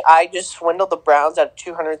tell me I just swindled the Browns out of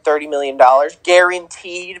 $230 million?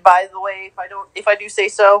 Guaranteed, by the way, if I do say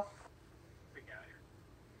so.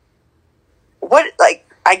 What, like,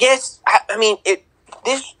 I guess, I mean,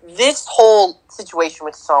 this whole situation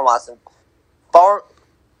with Deshaun Watson,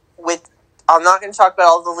 I'm not going to talk about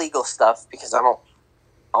all the legal stuff, because all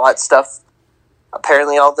that stuff,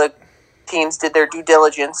 apparently all the teams did their due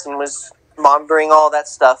diligence and was monitoring all that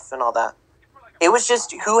stuff and all that. It was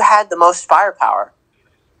just who had the most firepower,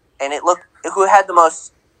 and who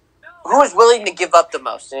was willing to give up the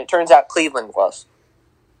most, and it turns out Cleveland was.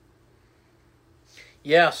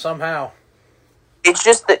 Yeah, somehow. It's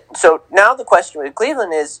just that. So now the question with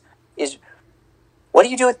Cleveland is what do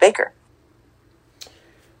you do with Baker?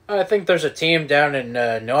 I think there's a team down in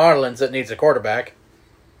New Orleans that needs a quarterback.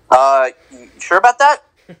 You sure about that?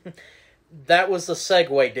 That was the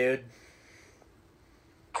segue, dude.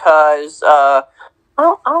 Because I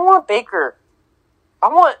don't want Baker. I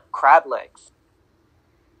want crab legs.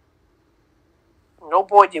 No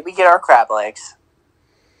boy, did we get our crab legs.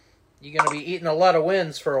 You're going to be eating a lot of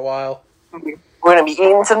wins for a while. We're going to be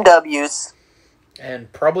eating some W's.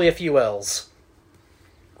 And probably a few L's.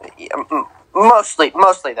 Mostly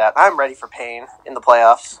that. I'm ready for pain in the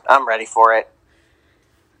playoffs. I'm ready for it.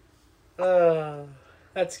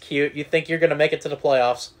 That's cute. You think you're going to make it to the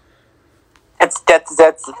playoffs? That's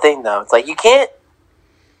the thing, though. It's like you can't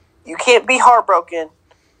be heartbroken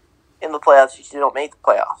in the playoffs if you don't make the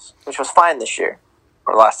playoffs, which was fine this year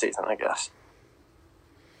or last season, I guess.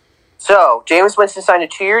 So Jameis Winston signed a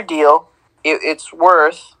 2-year deal. It's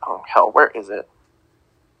worth where is it?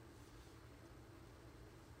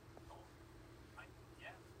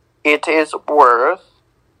 It is worth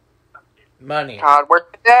money. God, where's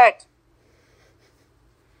that?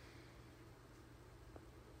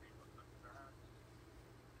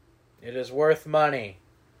 It is worth money.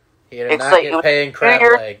 He did It's not like, get paying crab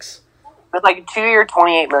legs. It's like a 2-year,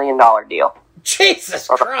 $28 million deal. Jesus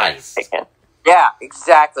Christ! Yeah,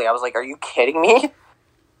 exactly. I was like, are you kidding me?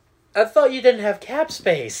 I thought you didn't have cap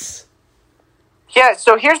space. Yeah,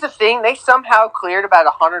 so here's the thing. They somehow cleared about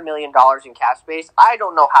 $100 million in cap space. I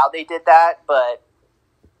don't know how they did that, but...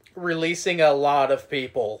 Releasing a lot of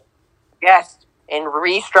people. Yes, and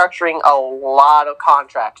restructuring a lot of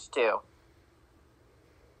contracts, too.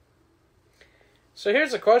 So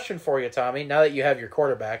here's a question for you, Tommy, now that you have your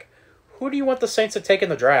quarterback. Who do you want the Saints to take in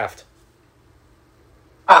the draft?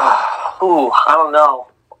 I don't know.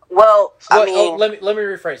 Well, let me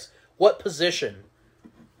rephrase. What position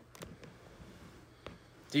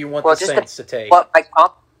do you want the Saints to take? Well,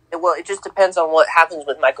 it just depends on what happens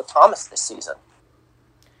with Michael Thomas this season.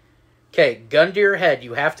 Okay, gun to your head.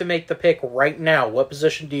 You have to make the pick right now. What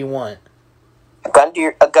position do you want? A gun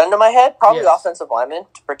to my head? Probably Yes. offensive lineman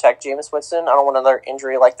to protect Jameis Winston. I don't want another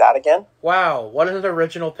injury like that again. Wow, what an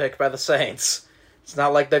original pick by the Saints. It's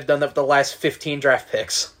not like they've done that for the last 15 draft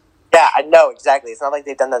picks. Yeah, I know, exactly. It's not like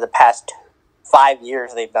they've done that the past 5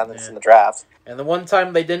 years they've done this in the draft. And the one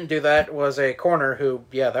time they didn't do that was a corner who,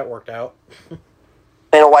 yeah, that worked out. And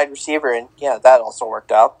a wide receiver, and yeah, that also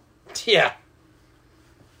worked out. Yeah.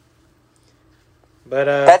 But,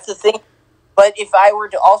 that's the thing. But if I were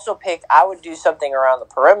to also pick, I would do something around the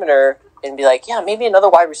perimeter and be like, yeah, maybe another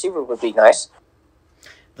wide receiver would be nice.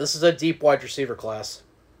 This is a deep wide receiver class.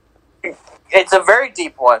 It's a very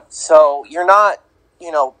deep one. So you're not,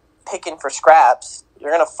 picking for scraps.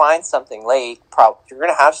 You're going to find something late. You're going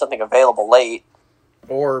to have something available late.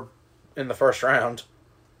 Or in the first round.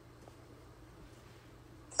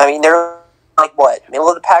 I mean, they're like, what, middle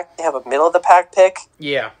of the pack? They have a middle of the pack pick?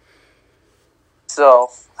 Yeah. So,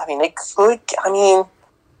 I mean, they could,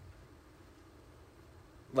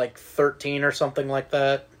 like 13 or something like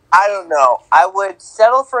that. I don't know. I would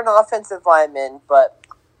settle for an offensive lineman, but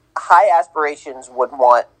high aspirations would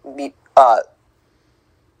want me,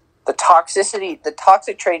 the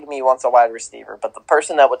toxic trait in me wants a wide receiver, but the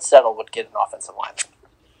person that would settle would get an offensive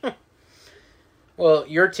lineman. Well,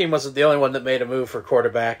 your team wasn't the only one that made a move for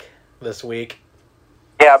quarterback this week.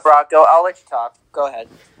 Yeah, Brock, I'll let you talk. Go ahead.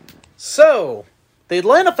 So, the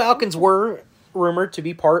Atlanta Falcons were rumored to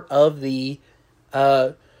be part of the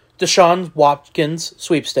Deshaun Watkins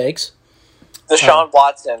sweepstakes. Deshaun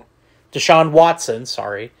Watson. Deshaun Watson,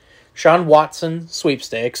 sorry. Deshaun Watson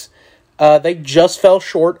sweepstakes. They just fell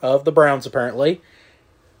short of the Browns, apparently.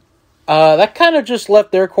 That kind of just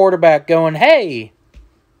left their quarterback going, hey,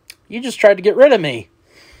 you just tried to get rid of me.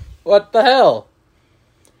 What the hell?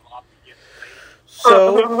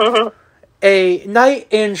 So, a knight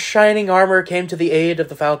in shining armor came to the aid of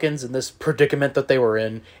the Falcons in this predicament that they were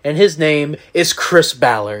in, and his name is Chris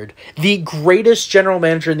Ballard, the greatest general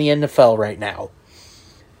manager in the NFL right now.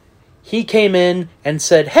 He came in and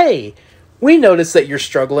said, hey, we noticed that you're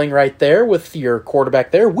struggling right there with your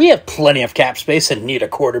quarterback there. We have plenty of cap space and need a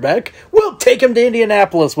quarterback. We'll take him to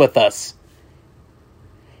Indianapolis with us.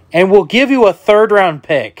 And we'll give you a third-round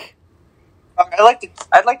pick.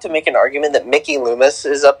 I'd like to make an argument that Mickey Loomis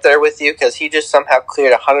is up there with you because he just somehow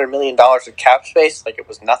cleared $100 million of cap space like it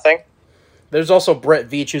was nothing. There's also Brett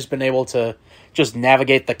Veach, who's been able to just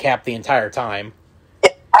navigate the cap the entire time.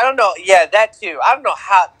 I don't know. Yeah, that too. I don't know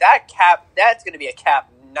how that's going to be a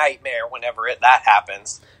cap nightmare whenever that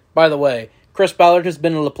happens. By the way, Chris Ballard has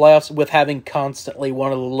been in the playoffs with having constantly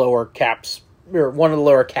one of the lower cap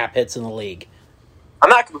hits in the league. I'm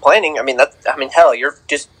not complaining. Hell, you're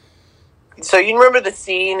just... So you remember the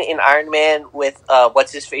scene in Iron Man with,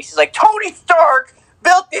 what's his face? He's like, Tony Stark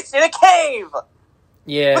built this in a cave!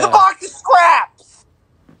 Yeah. With a box of scraps!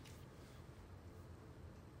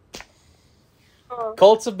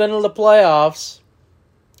 Colts have been in the playoffs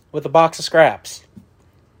with a box of scraps.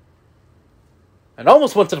 And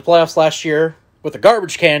almost went to the playoffs last year with a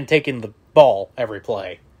garbage can taking the ball every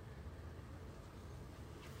play.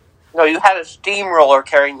 No, you had a steamroller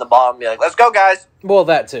carrying the ball and be like, let's go, guys! Well,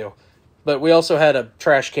 that too. But we also had a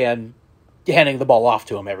trash can handing the ball off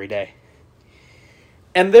to him every day.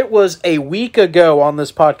 And it was a week ago on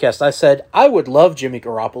this podcast, I said, I would love Jimmy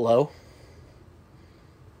Garoppolo.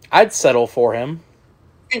 I'd settle for him.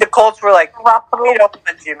 The Colts were like, we don't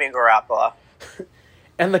want Jimmy Garoppolo.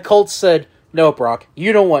 And the Colts said, no, Brock,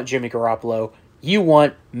 you don't want Jimmy Garoppolo. You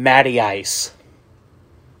want Matty Ice.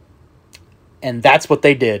 And that's what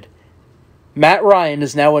they did. Matt Ryan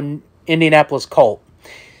is now an Indianapolis Colt.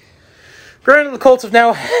 Granted, the Colts have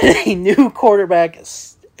now had a new quarterback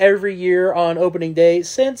every year on opening day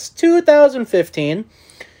since 2015.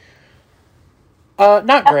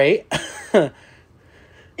 Not great.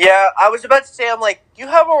 Yeah, I was about to say, I'm like, you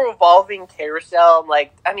have a revolving carousel. I'm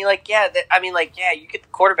like, yeah, you get the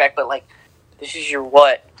quarterback, but like, this is your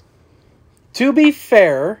what? To be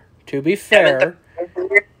fair, the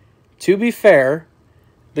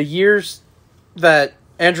years that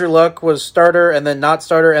Andrew Luck was starter and then not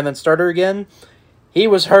starter and then starter again, he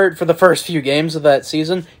was hurt for the first few games of that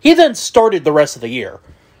season. He then started the rest of the year.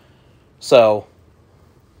 So,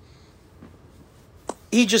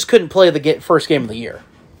 he just couldn't play the first game of the year.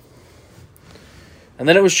 And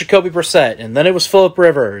then it was Jacoby Brissett, and then it was Phillip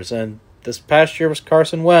Rivers, and this past year was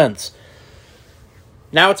Carson Wentz.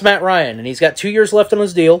 Now it's Matt Ryan, and he's got 2 years left on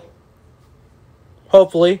his deal.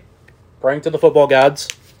 Hopefully, praying to the football gods,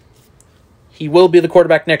 he will be the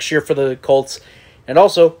quarterback next year for the Colts. And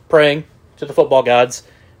also, praying to the football gods,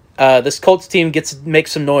 this Colts team gets to make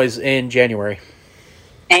some noise in January.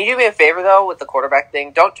 Can you do me a favor, though, with the quarterback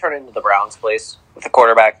thing? Don't turn into the Browns, please, with the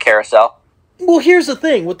quarterback carousel. Well, here's the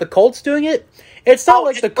thing. With the Colts doing it, it's not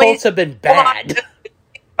like the Colts have been bad.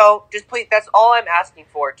 Just please, that's all I'm asking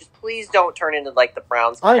for. Just please don't turn into, like, the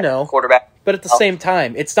Browns I know, quarterback. But at the same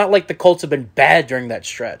time, it's not like the Colts have been bad during that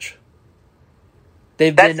stretch.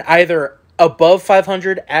 They've been either above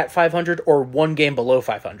 500, at 500, or one game below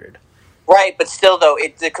 500. Right, but still, though,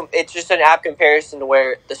 it's just an apt comparison to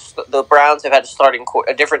where the Browns have had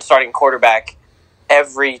a different starting quarterback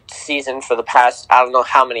every season for the past, I don't know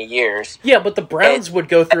how many years. Yeah, but the Browns would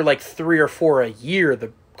go through like 3 or 4 a year.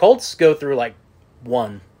 The Colts go through like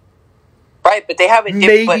one. Right, but they haven't.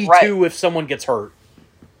 Maybe two if someone gets hurt.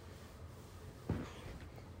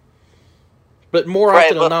 But more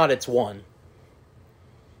often than not, it's one.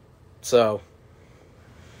 So,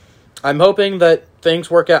 I'm hoping that things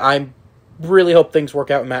work out. I really hope things work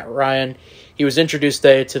out with Matt Ryan. He was introduced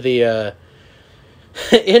today to the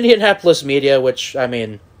Indianapolis media, which, I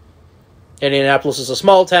mean, Indianapolis is a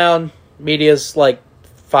small town. Media's like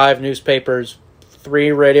 5 newspapers,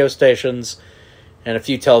 3 radio stations, and a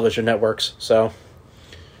few television networks, so...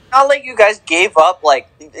 Not like you guys gave up,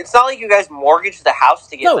 it's not like you guys mortgaged the house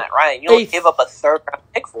to get Matt Ryan. You don't give up a 3rd-round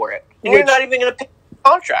pick for it. And you're not even going to pick the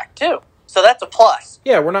contract, too. So that's a plus.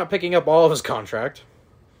 Yeah, we're not picking up all of his contract.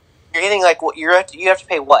 You're getting, you have to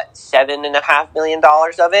pay, $7.5 million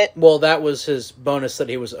of it? Well, that was his bonus that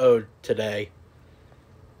he was owed today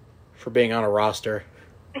for being on a roster.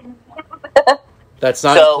 That's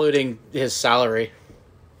not including his salary.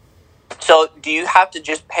 So, do you have to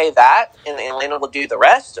just pay that, and Atlanta will do the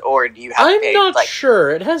rest, or do you have to pay... I'm not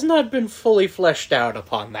sure. It has not been fully fleshed out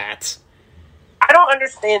upon that. I don't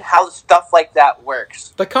understand how stuff like that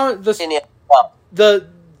works. The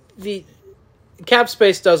cap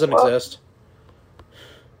space doesn't exist.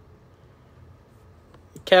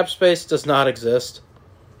 Cap space does not exist.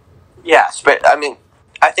 Yes, but, I mean,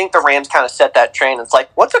 I think the Rams kind of set that train. It's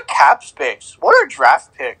like, what's a cap space? What are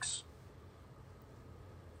draft picks?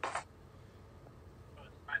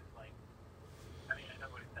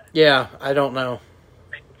 Yeah, I don't know.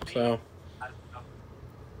 So,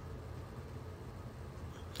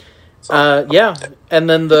 yeah, and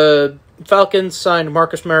then the Falcons signed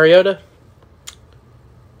Marcus Mariota.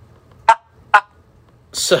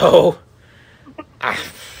 So,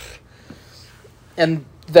 and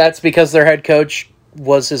that's because their head coach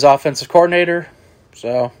was his offensive coordinator.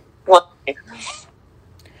 So,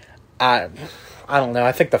 I don't know.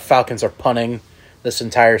 I think the Falcons are punting this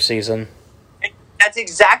entire season. That's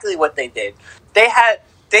exactly what they did.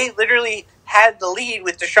 They literally had the lead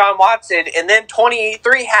with Deshaun Watson, and then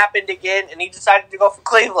 23 happened again, and he decided to go for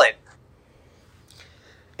Cleveland.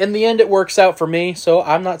 In the end, it works out for me, so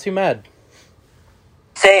I'm not too mad.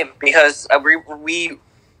 Same, because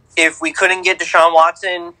if we couldn't get Deshaun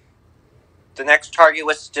Watson, the next target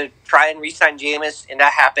was to try and re-sign Jameis, and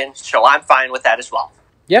that happened, so I'm fine with that as well.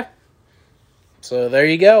 Yeah. So there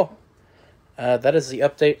you go. That is the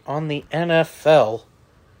update on the NFL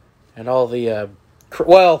and all the,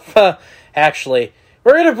 actually,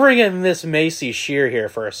 we're going to bring in Miss Macy Shear here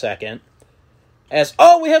for a second.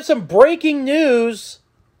 We have some breaking news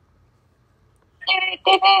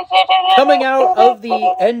coming out of the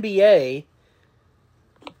NBA.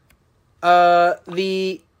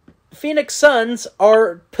 The Phoenix Suns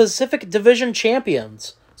are Pacific Division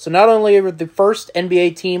champions. So not only are the first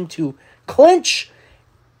NBA team to clinch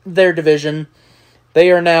their division, they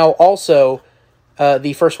are now also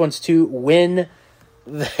the first ones to win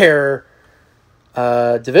their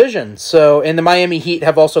division. So, and the Miami Heat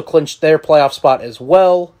have also clinched their playoff spot as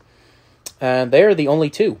well. And they are the only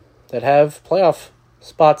two that have playoff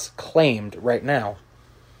spots claimed right now.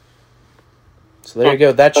 So there you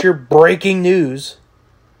go. That's your breaking news.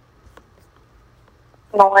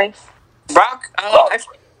 Nice. Brock,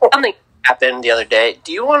 something happened the other day.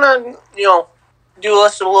 Do you want to, do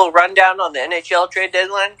us a little rundown on the NHL trade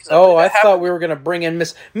deadline? I thought we were going to bring in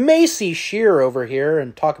Miss Macy Shear over here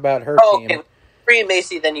and talk about her team. Okay. Bring in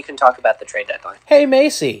Macy, then you can talk about the trade deadline. Hey,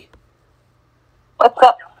 Macy. What's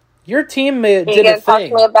up? Your team did a thing. You gonna talk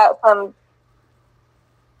to me about some...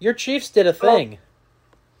 Your Chiefs did a thing.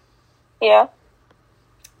 Yeah.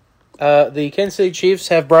 The Kansas City Chiefs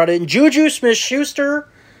have brought in Juju Smith-Schuster,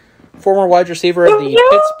 former wide receiver of the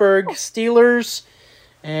Pittsburgh Steelers.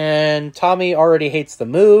 And Tommy already hates the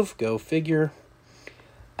move. Go figure.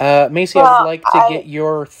 Macy, I'd like to get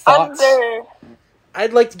your thoughts.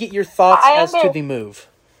 I'd like to get your thoughts as to the move.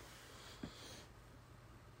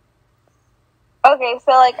 Okay,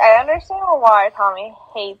 so, I understand why Tommy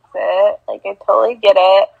hates it. I totally get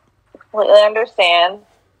it. Completely understand.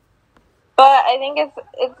 But I think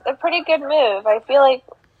it's a pretty good move. I feel like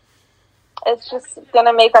it's just going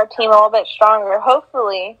to make our team a little bit stronger.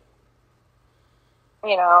 Hopefully,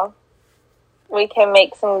 we can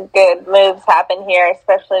make some good moves happen here,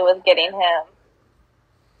 especially with getting him.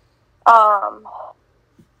 But,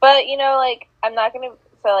 I'm not going to,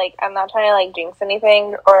 I'm not trying to, jinx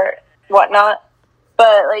anything or whatnot.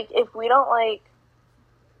 But, if we don't,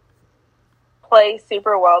 play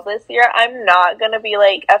super well this year, I'm not going to be,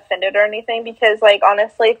 offended or anything because,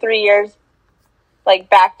 honestly, 3 years,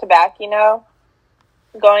 back-to-back,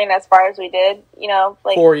 going as far as we did,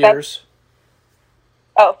 4 years.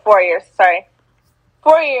 Oh, 4 years, sorry.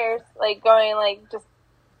 4 years, like, going, like, just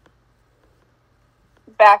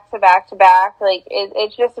back to back to back. Like,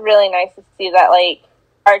 it's just really nice to see that, like,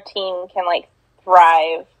 our team can, like,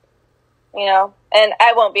 thrive, you know? And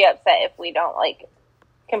I won't be upset if we don't, like,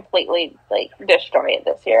 completely, like, destroy it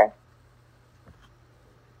this year.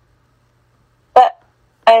 But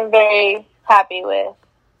I'm very happy with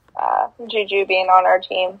Juju being on our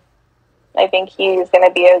team. I think he's going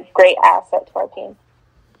to be a great asset to our team.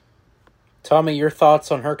 Tommy, your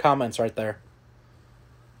thoughts on her comments right there?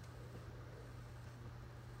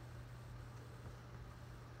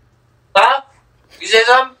 Huh? You say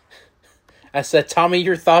something? I said, Tommy,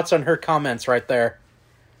 your thoughts on her comments right there.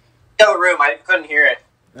 The other room, I couldn't hear it.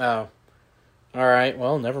 Oh. Alright,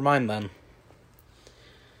 well, never mind then.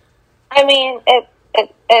 I mean,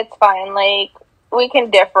 it's fine. Like, we can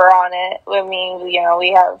differ on it. I mean, you know,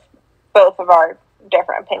 we have both of our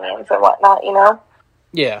different opinions and whatnot, you know?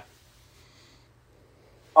 Yeah.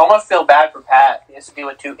 I almost feel bad for Pat. He has to deal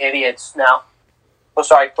with 2 idiots now. Oh,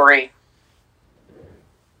 sorry, 3.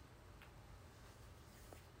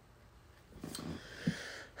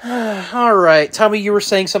 Alright, Tommy, you were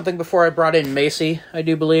saying something before I brought in Macy, I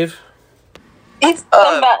do believe. Something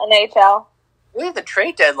about NHL. I believe the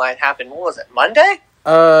trade deadline happened, what was it, Monday?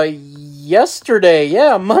 Yesterday,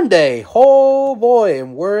 yeah, Monday. Oh boy,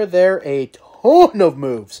 and were there a ton of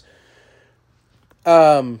moves.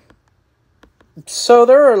 So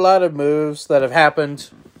there are a lot of moves that have happened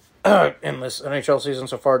in this NHL season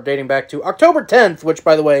so far, dating back to October 10th, which,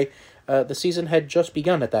 by the way, the season had just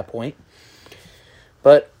begun at that point.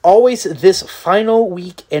 But always this final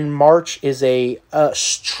week in March is a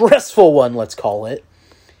stressful one, let's call it,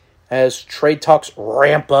 as trade talks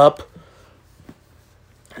ramp up.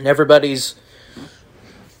 And everybody's,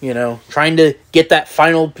 you know, trying to get that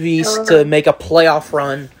final piece to make a playoff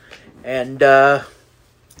run. And,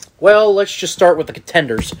 well, let's just start with the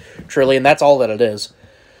contenders, truly, and that's all that it is.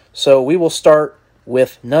 So we will start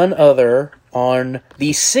with none other on the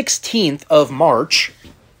 16th of March.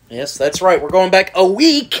 Yes, that's right, we're going back a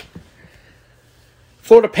week.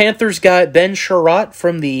 Florida Panthers got Ben Sherratt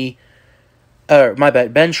from the,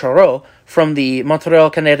 Ben Chariot from the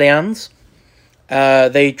Montreal Canadiens.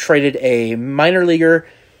 They traded a minor leaguer,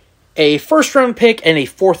 a first-round pick, and a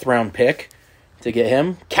fourth-round pick to get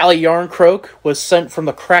him. Calle Jarnkrok was sent from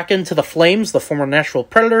the Kraken to the Flames, the former Nashville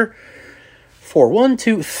Predator, for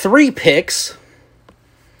 3 picks.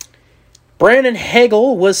 Brandon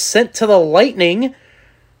Hagel was sent to the Lightning.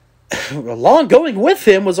 Along going with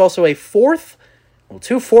him was also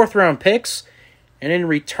 2 fourth-round picks. And in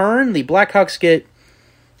return, the Blackhawks get,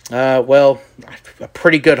 a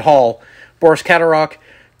pretty good haul. Boris Katarok,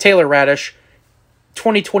 Taylor Radish,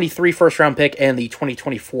 2023 first-round pick, and the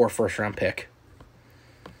 2024 first-round pick.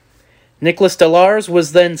 Nicholas Delars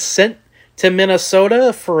was then sent to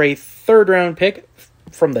Minnesota for a third-round pick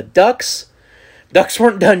from the Ducks. Ducks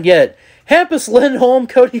weren't done yet. Hampus Lindholm,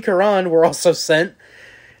 Cody Curran were also sent.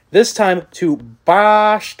 This time to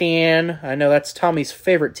Boston. I know that's Tommy's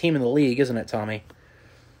favorite team in the league, isn't it, Tommy?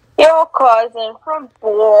 Your cousin from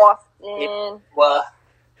Boston. What?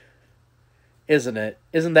 Isn't it?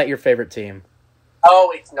 Isn't that your favorite team?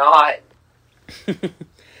 Oh, it's not.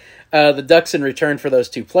 The Ducks, in return for those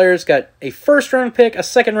 2 players, got a first-round pick, a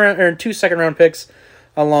second-round, or 2 second-round picks,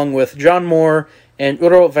 along with John Moore and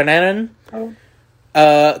Uro Vananen.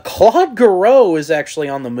 Claude Giroux is actually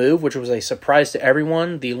on the move, which was a surprise to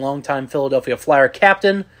everyone. The longtime Philadelphia Flyer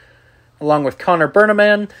captain, along with Connor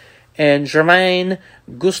Berneman and Jermaine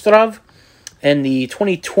Gustav, and the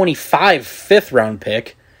 2025 fifth-round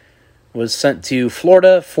pick was sent to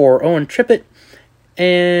Florida for Owen Trippett,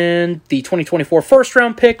 and the 2024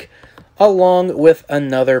 first-round pick, along with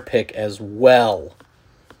another pick as well.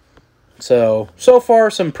 So far,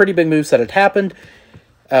 some pretty big moves that had happened.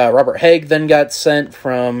 Robert Haig then got sent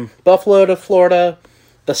from Buffalo to Florida.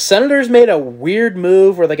 The Senators made a weird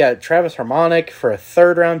move where they got Travis Harmonic for a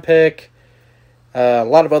third-round pick. A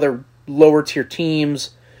lot of other lower-tier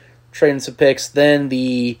teams trading some picks. Then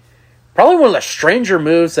probably one of the stranger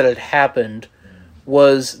moves that had happened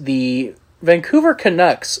was the Vancouver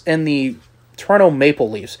Canucks and the Toronto Maple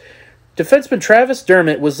Leafs. Defenseman Travis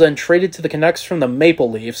Dermott was then traded to the Canucks from the Maple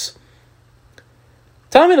Leafs.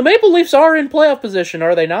 Tommy, the Maple Leafs are in playoff position,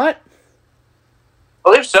 are they not? I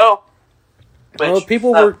believe so. Well,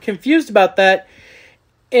 people were confused about that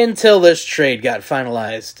until this trade got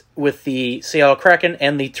finalized with the Seattle Kraken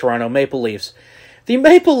and the Toronto Maple Leafs. The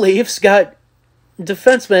Maple Leafs got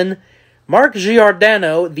defenseman Mark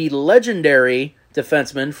Giordano, the legendary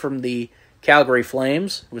defenseman from the Calgary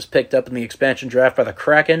Flames, who was picked up in the expansion draft by the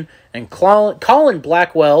Kraken, and Colin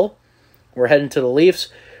Blackwell were heading to the Leafs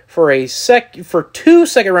for 2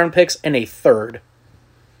 second-round picks and a third.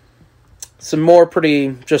 Some more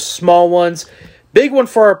pretty just small ones. Big one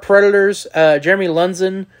for our Predators. Jeremy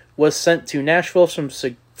Lundzen was sent to Nashville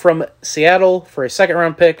from Seattle for a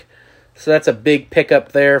second-round pick. So that's a big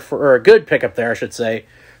pickup there, or a good pickup there, I should say,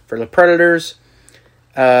 for the Predators.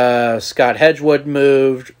 Scott Hedgewood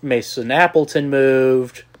moved. Mason Appleton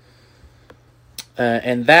moved.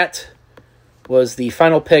 And that was the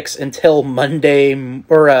final picks until Monday,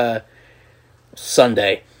 or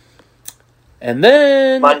Sunday. And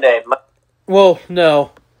then... Monday. Well,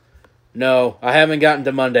 no. No, I haven't gotten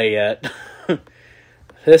to Monday yet.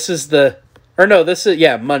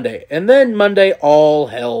 Monday. And then Monday, all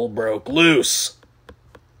hell broke loose.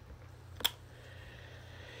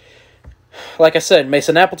 Like I said,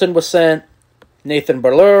 Mason Appleton was sent. Nathan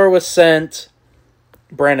Balleur was sent.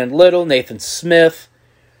 Brandon Little, Nathan Smith.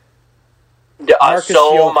 Marcus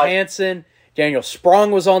Johansson. Daniel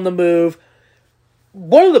Sprong was on the move.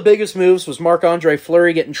 One of the biggest moves was Marc-Andre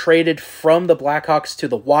Fleury getting traded from the Blackhawks to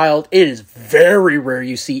the Wild. It is very rare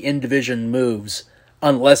you see in-division moves,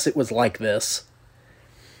 unless it was like this.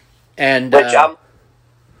 And which I'm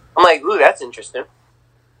like, ooh, that's interesting.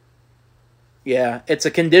 Yeah, it's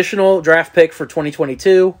a conditional draft pick for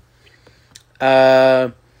 2022.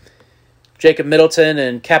 Jacob Middleton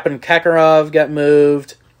and Kapan Kakarov got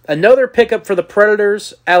moved. Another pickup for the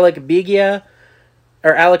Predators, Alex Bigia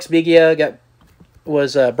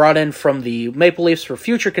was brought in from the Maple Leafs for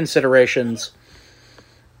future considerations.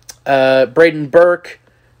 Braden Burke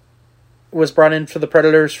was brought in for the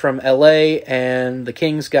Predators from LA, and the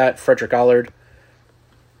Kings got Frederick Allard.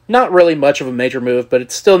 Not really much of a major move, but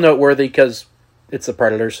it's still noteworthy because it's the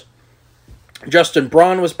Predators. Justin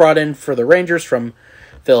Braun was brought in for the Rangers from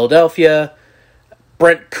Philadelphia.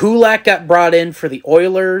 Brent Kulak got brought in for the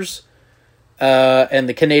Oilers. And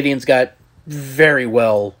the Canadians got very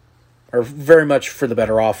much for the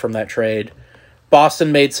better off from that trade.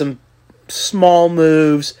 Boston made some small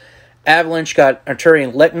moves. Avalanche got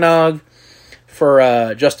Arturian Leknog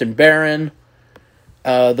for Justin Barron.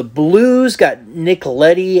 The Blues got Nick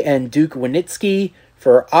Leddy and Duke Winitsky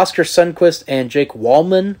for Oscar Sundqvist and Jake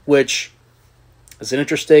Wallman, which is an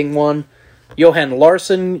interesting one. Johan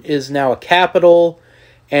Larsson is now a Capital.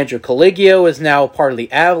 Andrew Coligio is now part of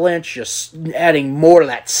the Avalanche, just adding more to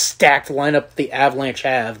that stacked lineup the Avalanche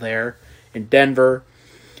have there in Denver.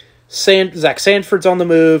 Zach Sanford's on the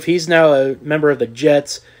move. He's now a member of the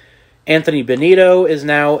Jets. Anthony Benito is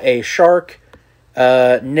now a Shark.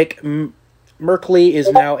 Nick Merkley is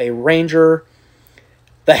now a Ranger.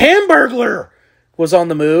 The Hamburglar was on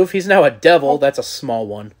the move. He's now a Devil. That's a small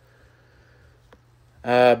one.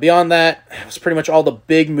 Beyond that, it was pretty much all the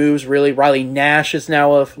big moves, really. Riley Nash is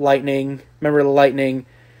now a Lightning. Member of the Lightning.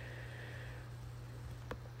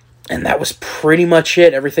 And that was pretty much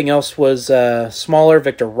it. Everything else was smaller.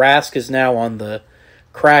 Victor Rask is now on the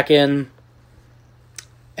Kraken.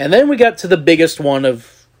 And then we got to the biggest one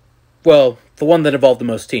of, well, the one that involved the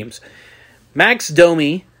most teams. Max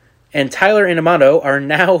Domi and Tyler Inamoto are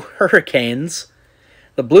now Hurricanes.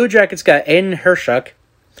 The Blue Jackets got Aiden Hershuk.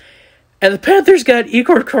 And the Panthers got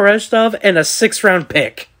Igor Koreshkov and a 6th-round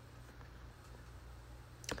pick.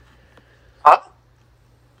 Huh?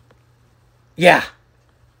 Yeah.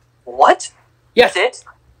 What? Yeah. That's it?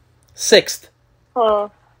 6th.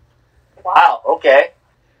 Oh. Wow, okay.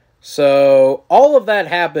 So, all of that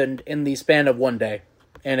happened in the span of one day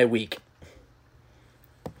and a week.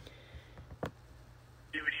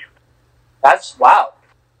 That's, wow.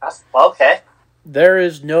 That's, okay. There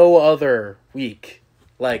is no other week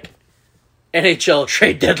like NHL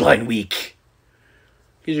trade deadline week.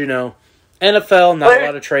 Because, you know, NFL, not a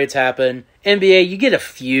lot of trades happen. NBA, you get a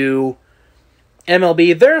few.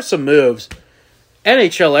 MLB, there are some moves.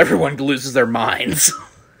 NHL, everyone loses their minds.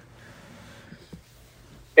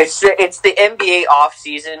 It's the NBA off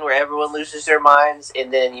season where everyone loses their minds,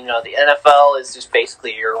 and then, you know, the NFL is just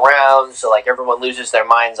basically year round, so like everyone loses their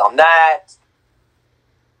minds on that.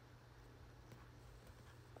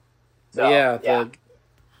 So, yeah.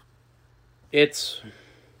 It's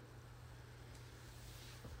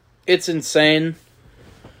insane.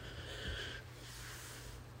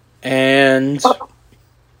 And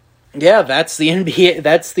yeah, that's the NBA,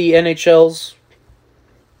 that's the NHL's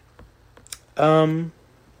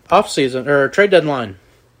off season or trade deadline.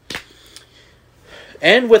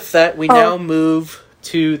 And with that, we now move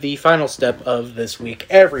to the final step of this week.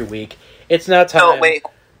 Every week, it's now time. Oh wait!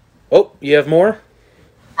 Oh, you have more?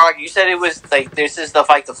 You said it was like this is the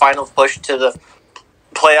final push to the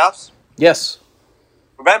playoffs. Yes.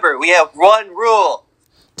 Remember, we have one rule: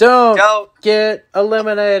 don't get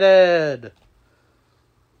eliminated.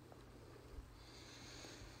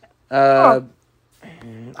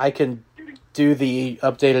 I can do the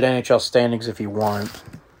updated NHL standings if you want.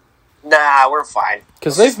 Nah, we're fine.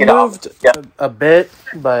 Because Let's they've get off. moved Yeah. a bit,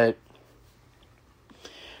 but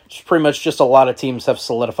it's pretty much just a lot of teams have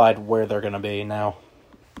solidified where they're going to be now.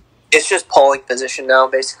 It's just polling position now,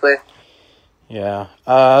 basically. Yeah.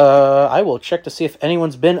 I will check to see if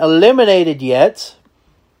anyone's been eliminated yet.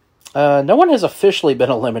 No one has officially been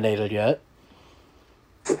eliminated yet.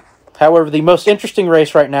 However, the most interesting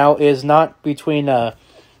race right now is not between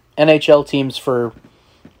NHL teams for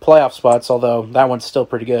playoff spots, although that one's still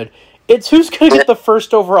pretty good. It's who's going to get the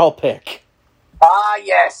first overall pick. Ah,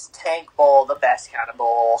 yes, Tank Bowl, the best kind of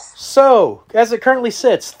bowl. So, as it currently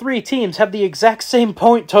sits, 3 teams have the exact same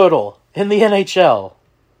point total in the NHL.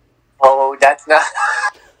 Oh, that's not...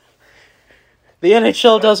 The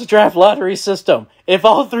NHL does a draft lottery system. If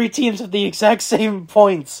all 3 teams have the exact same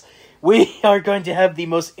points, we are going to have the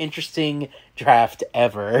most interesting draft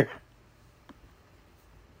ever.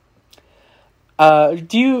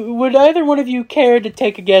 Would either one of you care to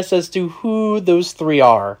take a guess as to who those 3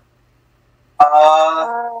 are?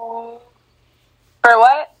 For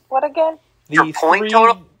what? What again? Your point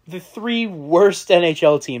total? The 3 worst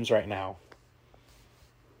NHL teams right now.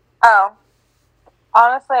 Oh.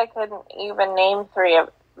 Honestly, I couldn't even name 3 of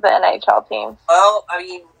the NHL teams. Well, I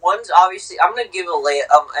mean, one's obviously... I'm going to give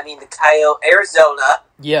the Coyote... Arizona.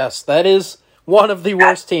 Yes, that is one of the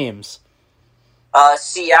worst teams.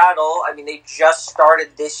 Seattle, I mean, they just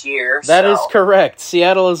started this year. That is correct.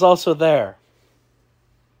 Seattle is also there.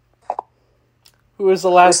 Who is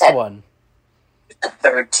the last one? The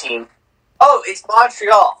third team. Oh, it's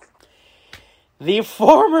Montreal. The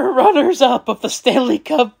former runners-up of the Stanley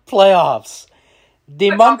Cup playoffs.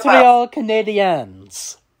 The Montreal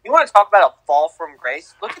Canadiens. You want to talk about a fall from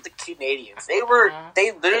grace? Look at the Canadiens. They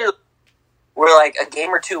literally were like a game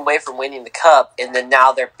or 2 away from winning the cup, and then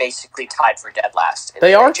now they're basically tied for dead last.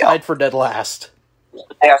 They are tied for dead last.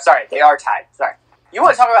 They are tied. Sorry. You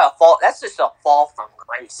want to talk about a fall? That's just a fall from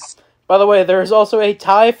grace. By the way, there is also a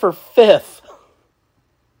tie for 5th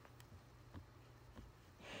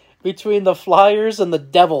between the Flyers and the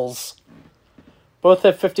Devils. Both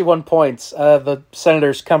have 51 points. The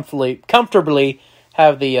Senators comfortably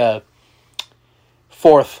have the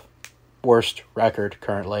 4th worst record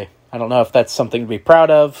currently. I don't know if that's something to be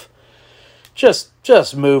proud of. Just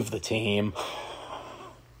move the team.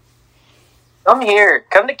 Come here.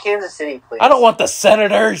 Come to Kansas City, please. I don't want the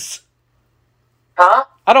Senators. Huh?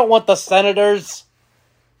 I don't want the Senators.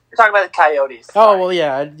 You're talking about the Coyotes. Oh, well,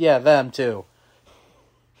 yeah, them too.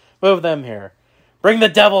 Move them here. Bring the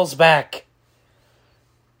Devils back.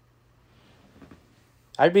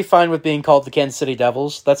 I'd be fine with being called the Kansas City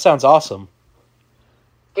Devils. That sounds awesome.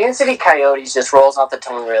 Kansas City Coyotes just rolls off the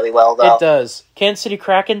tongue really well, though. It does. Kansas City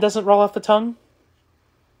Kraken doesn't roll off the tongue?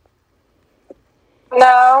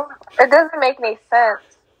 No, it doesn't make any sense.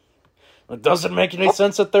 It doesn't make any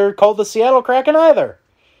sense that they're called the Seattle Kraken either.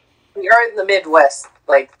 We are in the Midwest.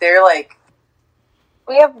 They're like...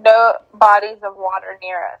 We have no bodies of water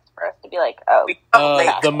near us for us to be like, oh.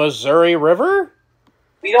 The Missouri River?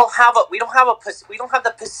 We don't have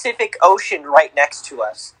the Pacific Ocean right next to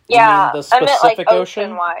us. Yeah, you mean the I meant Pacific like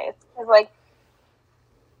Ocean? ocean-wise. Like,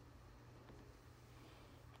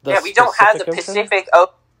 We don't have the Pacific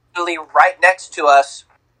Ocean really right next to us.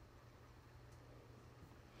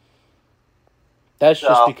 That's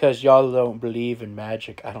just because y'all don't believe in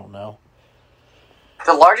magic. I don't know.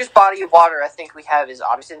 The largest body of water I think we have is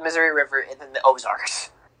obviously the Missouri River and then the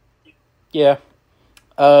Ozarks. Yeah.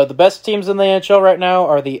 The best teams in the NHL right now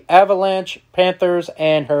are the Avalanche, Panthers,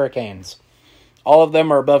 and Hurricanes. All of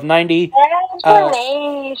them are above 90.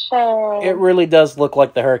 Congratulations. It really does look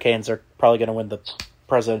like the Hurricanes are probably going to win the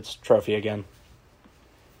President's Trophy again.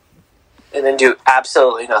 And then do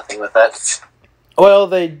absolutely nothing with it. Well,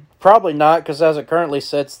 they probably not, because as it currently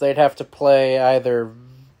sits, they'd have to play either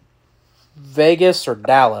Vegas or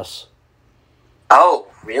Dallas. Oh,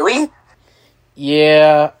 really?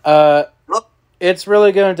 Yeah, it's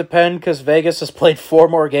really going to depend, because Vegas has played 4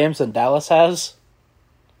 more games than Dallas has.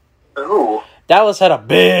 Ooh. Dallas had a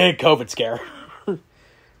big COVID scare.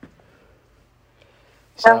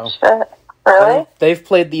 Oh, shit. Really? They've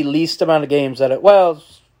played the least amount of games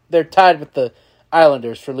they're tied with the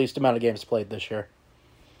Islanders for least amount of games played this year.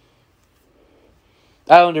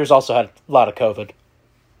 Islanders also had a lot of COVID.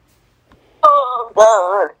 Oh,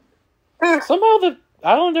 God. Somehow the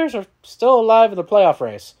Islanders are still alive in the playoff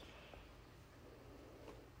race.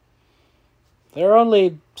 They're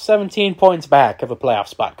only 17 points back of a playoff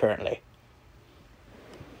spot currently.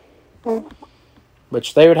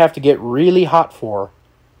 Which they would have to get really hot for.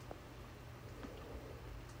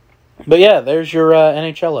 But yeah, there's your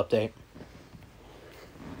NHL update.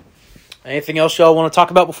 Anything else y'all want to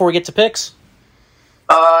talk about before we get to picks?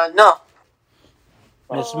 No.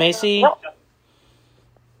 Miss Macy? No.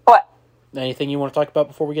 What? Anything you want to talk about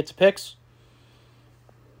before we get to picks?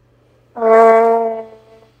 No.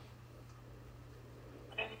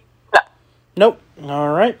 Nope. All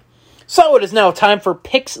right. So it is now time for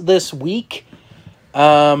picks this week.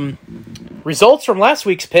 Results from last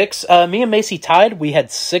week's picks. Me and Macy tied. We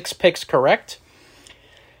had 6 picks correct.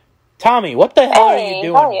 Tommy, what the hell are you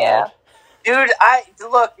doing, hell yeah. bud? Dude,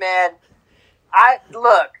 look, man.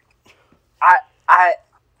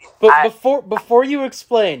 But before you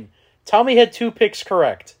explain, Tommy had 2 picks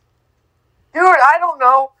correct. Dude, I don't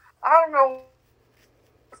know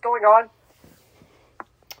what's going on.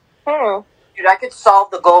 Dude, I could solve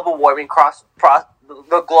the global warming crisis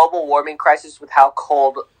with how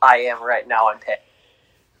cold I am right now on pit.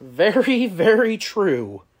 Very, very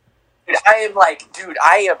true. Dude,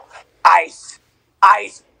 I am ice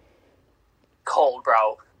cold,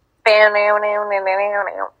 bro.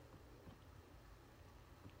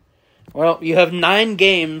 Well, you have 9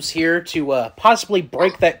 games here to possibly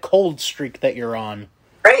break that cold streak that you're on.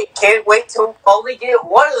 Great, can't wait to only get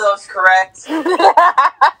one of those correct.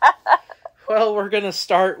 Well, we're going to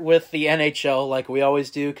start with the NHL like we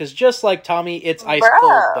always do, because just like Tommy, it's ice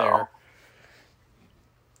cold there.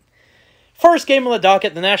 First game on the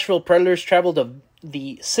docket, the Nashville Predators traveled to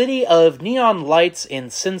the city of neon lights in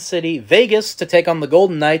Sin City, Vegas, to take on the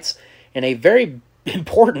Golden Knights in a very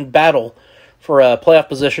important battle for playoff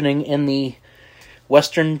positioning in the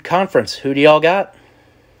Western Conference. Who do y'all got?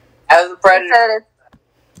 As the Predators.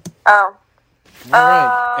 Oh. All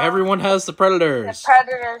right. Everyone has the Predators. The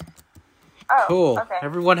Predators. Oh, Cool. Okay.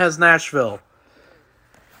 Everyone has Nashville.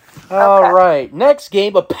 All right. Next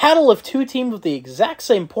game, a battle of 2 teams with the exact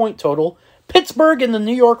same point total. Pittsburgh and the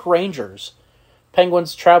New York Rangers.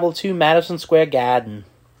 Penguins travel to Madison Square Garden.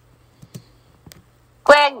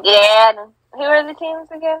 Who are the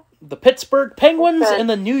teams again? The Pittsburgh Penguins and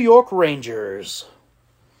the New York Rangers.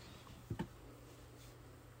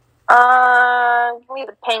 Give me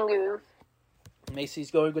the Penguins.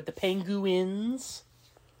 Macy's going with the Penguins.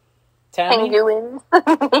 Tammy? Penguins.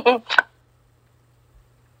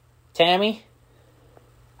 Tammy?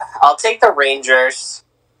 I'll take the Rangers.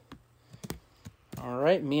 All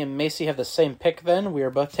right, me and Macy have the same pick then. We are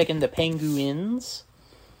both taking the Penguins.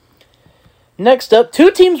 Next up,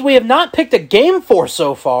 2 teams we have not picked a game for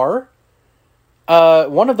so far.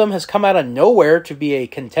 One of them has come out of nowhere to be a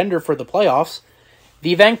contender for the playoffs.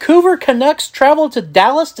 The Vancouver Canucks travel to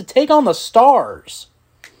Dallas to take on the Stars.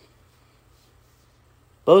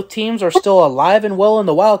 Both teams are still alive and well in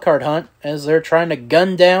the wildcard hunt as they're trying to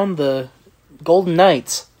gun down the Golden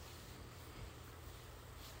Knights.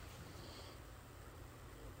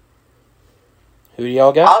 Who do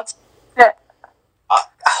y'all got? I'll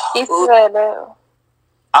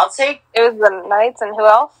take... It was the Knights and who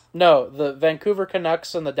else? No, the Vancouver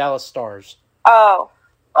Canucks and the Dallas Stars. Oh.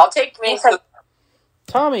 I'll take Vancouver.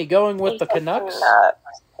 Tommy going with the Canucks.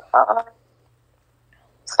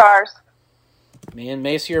 Stars. Me and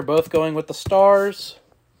Macy are both going with the Stars.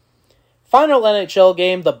 Final NHL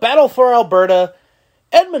game, the battle for Alberta.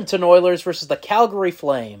 Edmonton Oilers versus the Calgary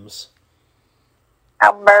Flames.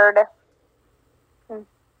 Alberta.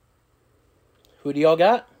 Who do y'all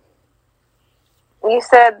got? You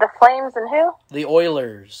said the Flames and who? The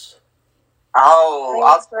Oilers. Oh,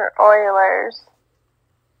 Flames or Oilers.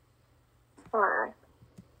 Who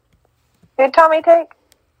did Tommy take?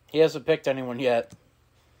 He hasn't picked anyone yet.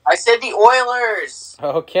 I said the Oilers.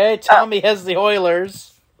 Okay, Tommy has the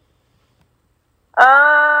Oilers.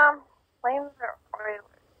 Flames or Oilers?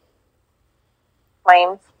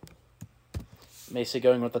 Flames. Macy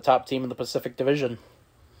going with the top team in the Pacific Division.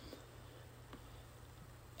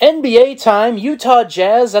 NBA time, Utah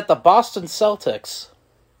Jazz at the Boston Celtics.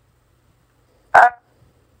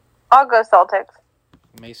 I'll go Celtics.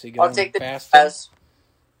 Macy going I'll take with the Boston. Jazz.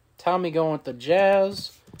 Tommy going with the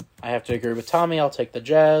Jazz. I have to agree with Tommy. I'll take the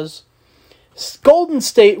Jazz. Golden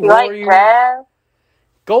State You Warriors. like Jazz?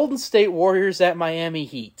 Golden State Warriors at Miami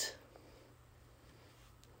Heat.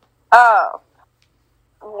 Oh.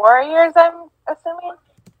 Warriors, I'm assuming?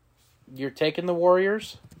 You're taking the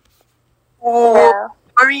Warriors? Yeah.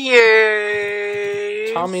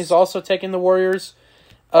 Warriors. Tommy's also taking the Warriors.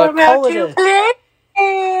 What Call about it you, a, play?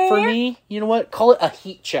 for me, you know what? Call it a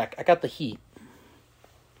Heat check. I got the Heat.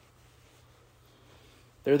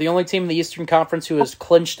 They're the only team in the Eastern Conference who has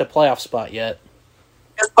clinched a playoff spot yet.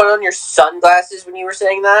 Just put on your sunglasses when you were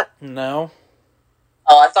saying that. No.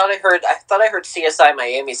 Oh, I thought I heard CSI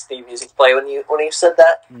Miami's theme music play when you said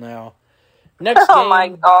that. No. Next Oh my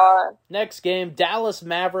game. god. Next game, Dallas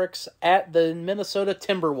Mavericks at the Minnesota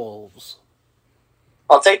Timberwolves.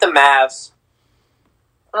 I'll take the Mavs.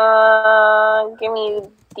 Give me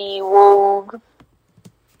the Wolves.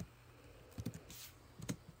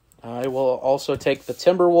 I will also take the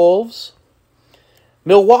Timberwolves.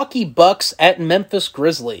 Milwaukee Bucks at Memphis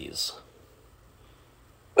Grizzlies.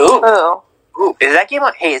 Ooh. Oh. Ooh. Is that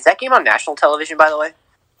game on national television, by the way?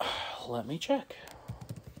 Let me check.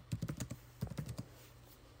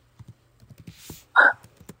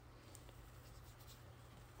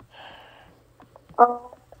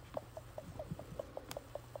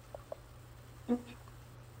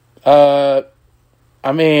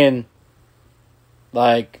 I mean,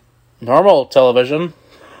 like, normal television.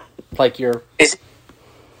 Like your... Is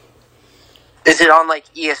it on, like,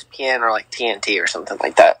 ESPN or, like, TNT or something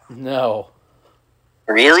like that? No.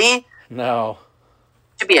 Really? No.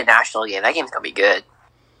 It should be a national game. That game's gonna be good.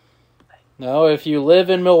 No, if you live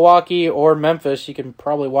in Milwaukee or Memphis, you can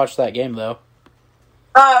probably watch that game, though.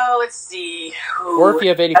 Oh, let's see. Ooh. Or if you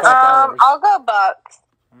have $85. I'll go Bucks.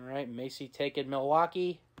 All right, Macy taking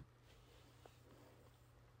Milwaukee.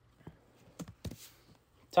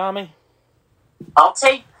 Tommy? I'll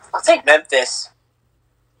take Memphis.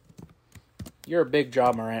 You're a big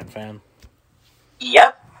Ja Morant fan.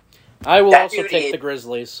 Yep. I will That also dude take is- the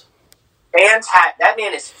Grizzlies. That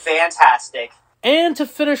man is fantastic. And to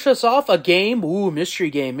finish us off, a game. Ooh, mystery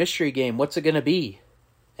game. What's it going to be?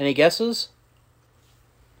 Any guesses?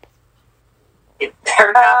 It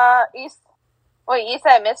better not. You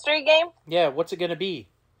said mystery game? Yeah, what's it going to be?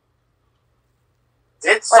 Is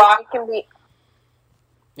it Like, soccer? it can be...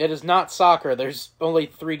 It is not soccer. There's only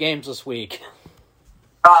 3 games this week.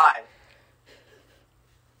 God.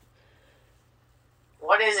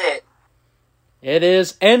 What is it? It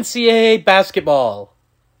is NCAA basketball.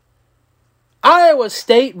 Iowa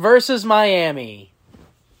State versus Miami.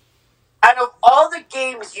 Out of all the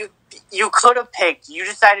games you could have picked, you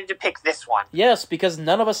decided to pick this one. Yes, because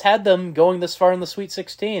none of us had them going this far in the Sweet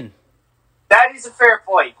 16. That is a fair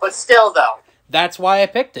point, but still, though. That's why I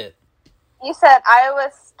picked it. You said Iowa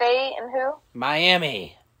State and who?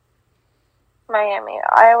 Miami. Miami.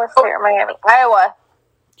 Iowa State or Miami? Iowa.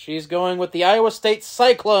 She's going with the Iowa State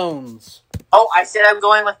Cyclones. Oh, I said I'm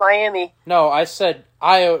going with Miami. No, I said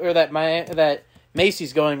that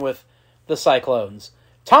Macy's going with the Cyclones.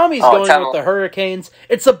 Tommy's going with the Hurricanes.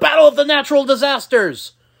 It's a battle of the natural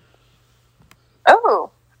disasters. Oh.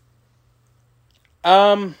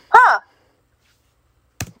 Huh.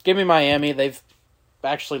 Give me Miami. They've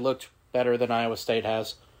actually looked better than Iowa State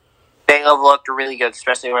has. They have looked really good,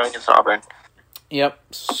 especially when against Auburn. Yep.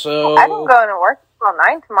 So I'm going to work till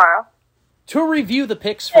 9 tomorrow. to review the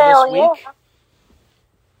picks for this week,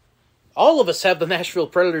 all of us have the Nashville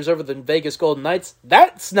Predators over the Vegas Golden Knights.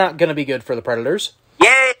 That's not going to be good for the Predators.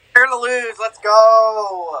 Yay! They're to lose. Let's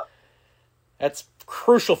go. That's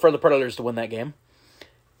crucial for the Predators to win that game.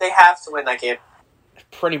 They have to win that game.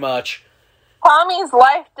 Pretty much. Tommy's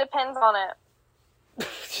life depends on it.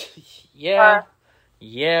 Yeah.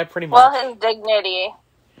 Yeah, pretty much. Well, his dignity.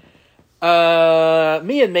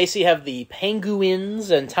 Me and Macy have the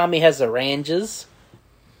Penguins, and Tommy has the Rangers.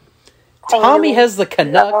 Tommy has the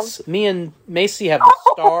Canucks. Me and Macy have the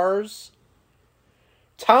Stars.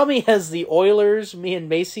 Tommy has the Oilers. Me and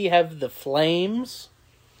Macy have the Flames.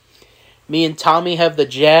 Me and Tommy have the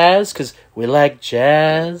Jazz, because we like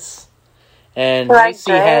jazz. And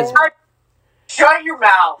Macy has... Shut your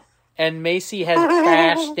mouth! And Macy has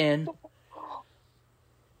Boston.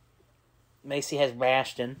 Macy has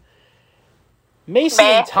Boston. Macy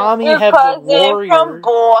and Tommy have the Warriors. From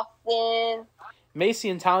Boston. Macy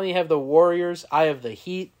and Tommy have the Warriors. I have the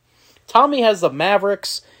Heat. Tommy has the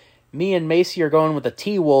Mavericks. Me and Macy are going with the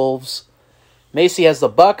T-Wolves. Macy has the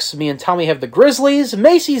Bucks. Me and Tommy have the Grizzlies.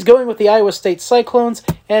 Macy's going with the Iowa State Cyclones.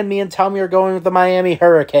 And me and Tommy are going with the Miami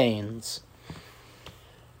Hurricanes.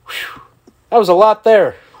 Whew. That was a lot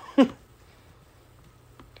there. A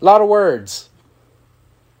lot of words.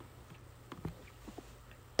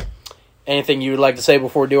 Anything you would like to say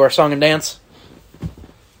before we do our song and dance?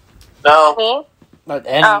 No. Me?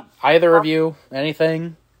 Either of you?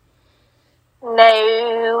 Anything?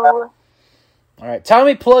 No. All right,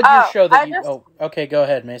 Tommy, plug your show that you... just- Oh, okay, go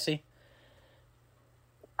ahead, Macy.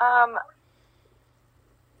 I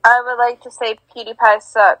would like to say PewDiePie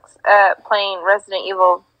sucks at playing Resident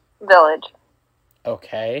Evil Village.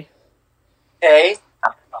 Okay. Hey.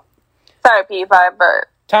 Sorry, PewDiePie, but...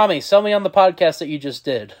 Tommy, sell me on the podcast that you just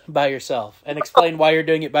did by yourself and explain why you're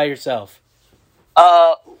doing it by yourself.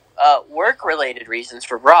 Work-related reasons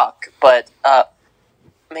for Rock, but,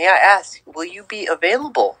 may I ask, will you be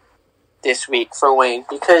available this week for Wayne,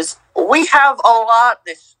 because we have a lot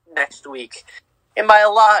this next week. And by a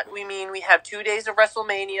lot, we mean we have 2 days of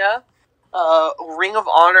WrestleMania. Ring of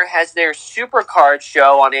Honor has their Supercard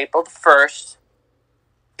show on April the 1st.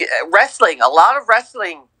 Wrestling, a lot of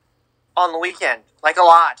wrestling on the weekend. Like, a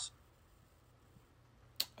lot.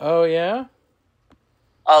 Oh, yeah?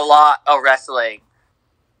 A lot of wrestling.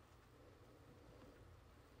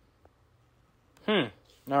 All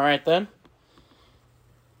right, then.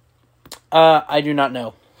 I do not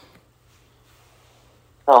know.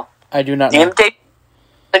 Well, I do not the know. invitation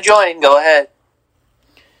to join, go ahead.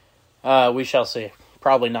 We shall see.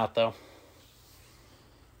 Probably not, though.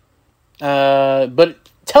 But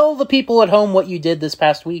tell the people at home what you did this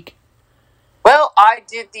past week. Well, I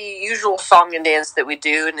did the usual song and dance that we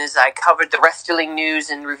do, and as I covered the wrestling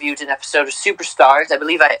news and reviewed an episode of Superstars, I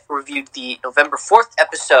believe I reviewed the November 4th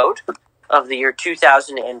episode of the year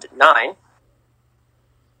 2009.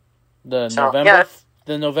 The November 5th.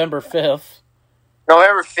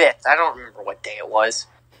 November 5th. I don't remember what day it was.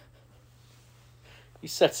 You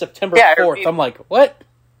said September 4th. I'm like, what?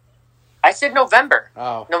 I said November.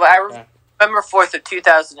 Oh. No, November 4th of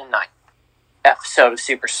 2009. Episode of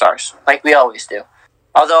Superstars, like we always do.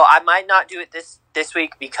 Although I might not do it this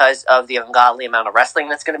week because of the ungodly amount of wrestling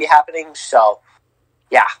that's going to be happening, so,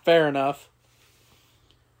 yeah. Fair enough.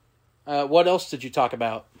 What else did you talk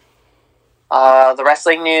about? The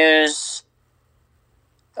wrestling news.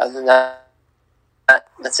 Other than that,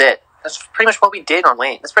 that's it. That's pretty much what we did on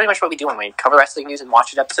Wayne. That's pretty much what we do on Wayne. Cover wrestling news and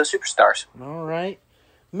watch an episode of Superstars. All right.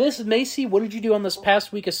 Miss Macy, what did you do on this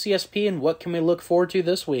past week of CSP, and what can we look forward to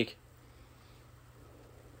this week?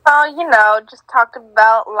 Oh, just talked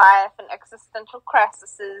about life and existential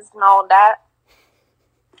crises and all that.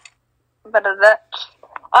 But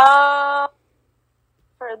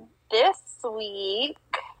for this week,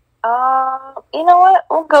 you know what?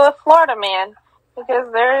 We'll go with Florida Man,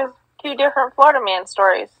 because there's 2 different Florida Man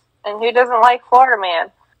stories, and who doesn't like Florida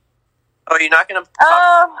Man? Oh, you're not going to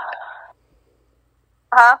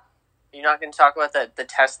Huh? You're not going to talk about the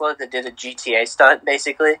Tesla that did a GTA stunt,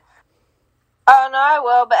 basically? Oh, no, I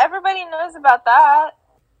will, but everybody knows about that.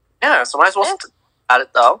 Yeah, so might as well talk about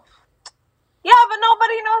it, though. Yeah, but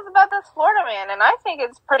nobody knows about this Florida Man, and I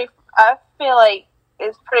feel like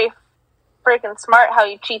it's pretty freaking smart how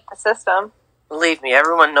you cheat the system. Believe me,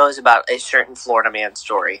 everyone knows about a certain Florida Man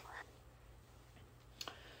story.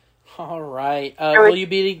 All right. Will you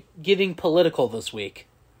be getting political this week?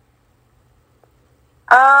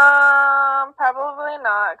 Probably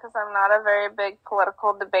not, because I'm not a very big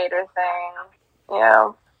political debater thing.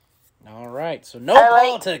 Yeah. All right. So no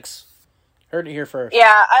politics. Heard it here first.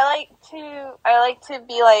 Yeah, I like to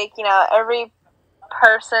be like, every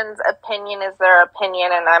person's opinion is their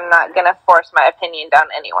opinion, and I'm not gonna force my opinion down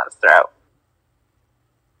anyone's throat.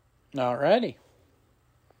 All righty.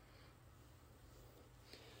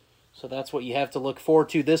 So that's what you have to look forward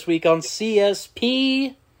to this week on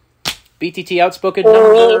CSP. BTT Outspoken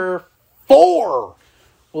number 4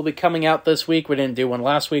 will be coming out this week. We didn't do one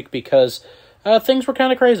last week because things were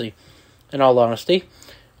kind of crazy, in all honesty.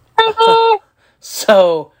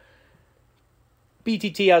 So,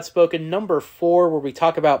 BTT Outspoken number 4, where we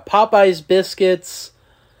talk about Popeye's biscuits,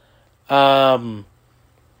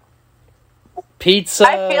 pizza.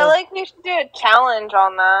 I feel like we should do a challenge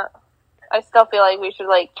on that. I still feel like we should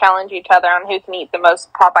challenge each other on who can eat the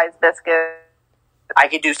most Popeye's biscuits. I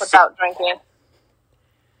could do without drinking.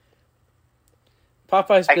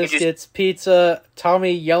 Popeye's biscuits, pizza,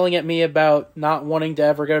 Tommy yelling at me about not wanting to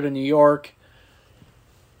ever go to New York.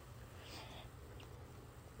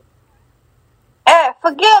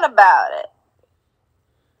 Forget about it.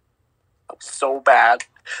 So bad.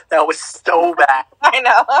 That was so bad. I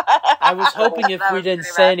know. I was hoping if we didn't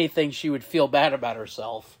say anything, she would feel bad about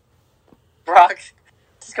herself. Brock,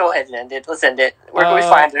 just go ahead and end it. Let's end it. Where can we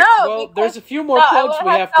find her? No, well, there's a few more plugs we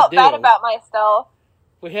have to do. I wouldn't have felt bad about myself.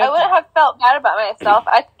 I wouldn't have felt bad about myself.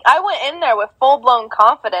 I went in there with full-blown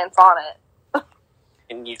confidence on it.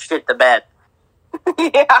 And you fit the bed.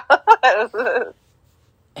 Yeah.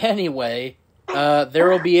 Anyway, there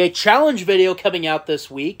will be a challenge video coming out this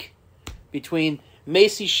week between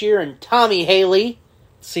Macy Shear and Tommy Haley.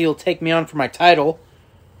 So you'll take me on for my title.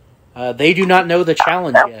 They do not know the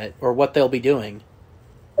challenge yet, or what they'll be doing.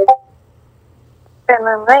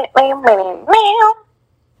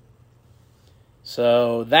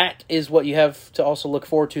 So that is what you have to also look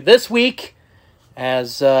forward to this week.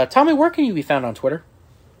 As Tommy, where can you be found on Twitter?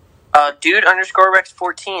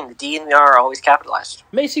 Dude_Rex14. The D and the R are always capitalized.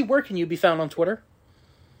 Macy, where can you be found on Twitter?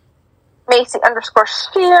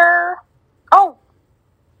 Macy_Shear. Oh.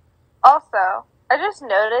 Also, I just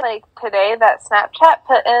noticed, like, today that Snapchat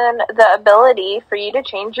put in the ability for you to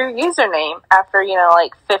change your username after,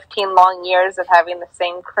 15 long years of having the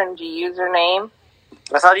same cringy username.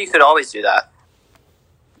 I thought you could always do that.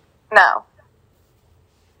 No.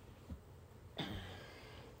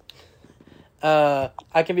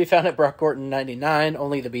 I can be found at Brock Gordon 99.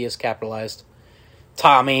 Only the B is capitalized.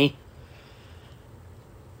 Tommy.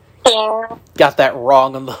 Yeah. Got that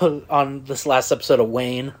wrong on this last episode of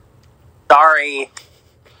Wayne. Sorry.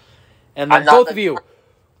 And then both of you,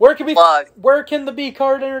 where can the B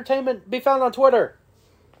Card Entertainment be found on Twitter?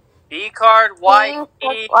 B Card YE.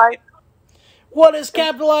 What is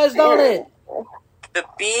capitalized on it? The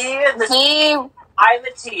B and the C. I'm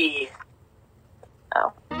a T.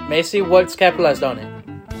 Oh. Macy, what's capitalized on it?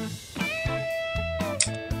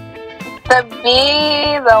 The B,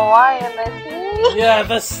 the Y, and the C. Yeah,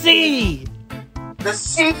 the C. The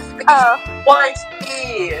C. Oh.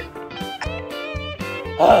 YE.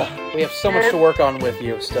 We have so much to work on with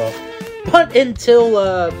you still. But until,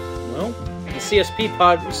 the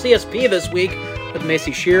CSP this week with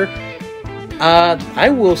Macy Shear, I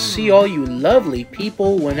will see all you lovely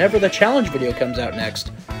people whenever the challenge video comes out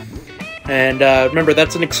next. And remember,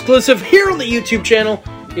 that's an exclusive here on the YouTube channel.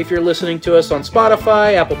 If you're listening to us on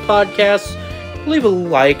Spotify, Apple Podcasts, leave a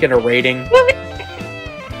like and a rating.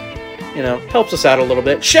 Helps us out a little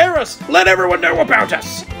bit. Share us! Let everyone know about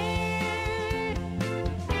us!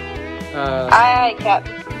 Aye,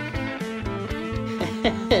 Captain.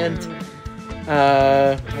 And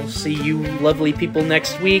we'll see you lovely people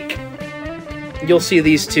next week. You'll see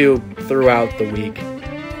these two throughout the week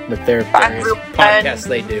with their various podcasts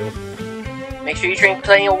they do. Make sure you drink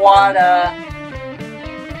plenty of water.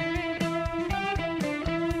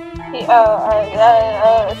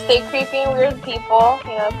 Stay creepy and weird people.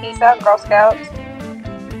 Peace out, Girl Scouts.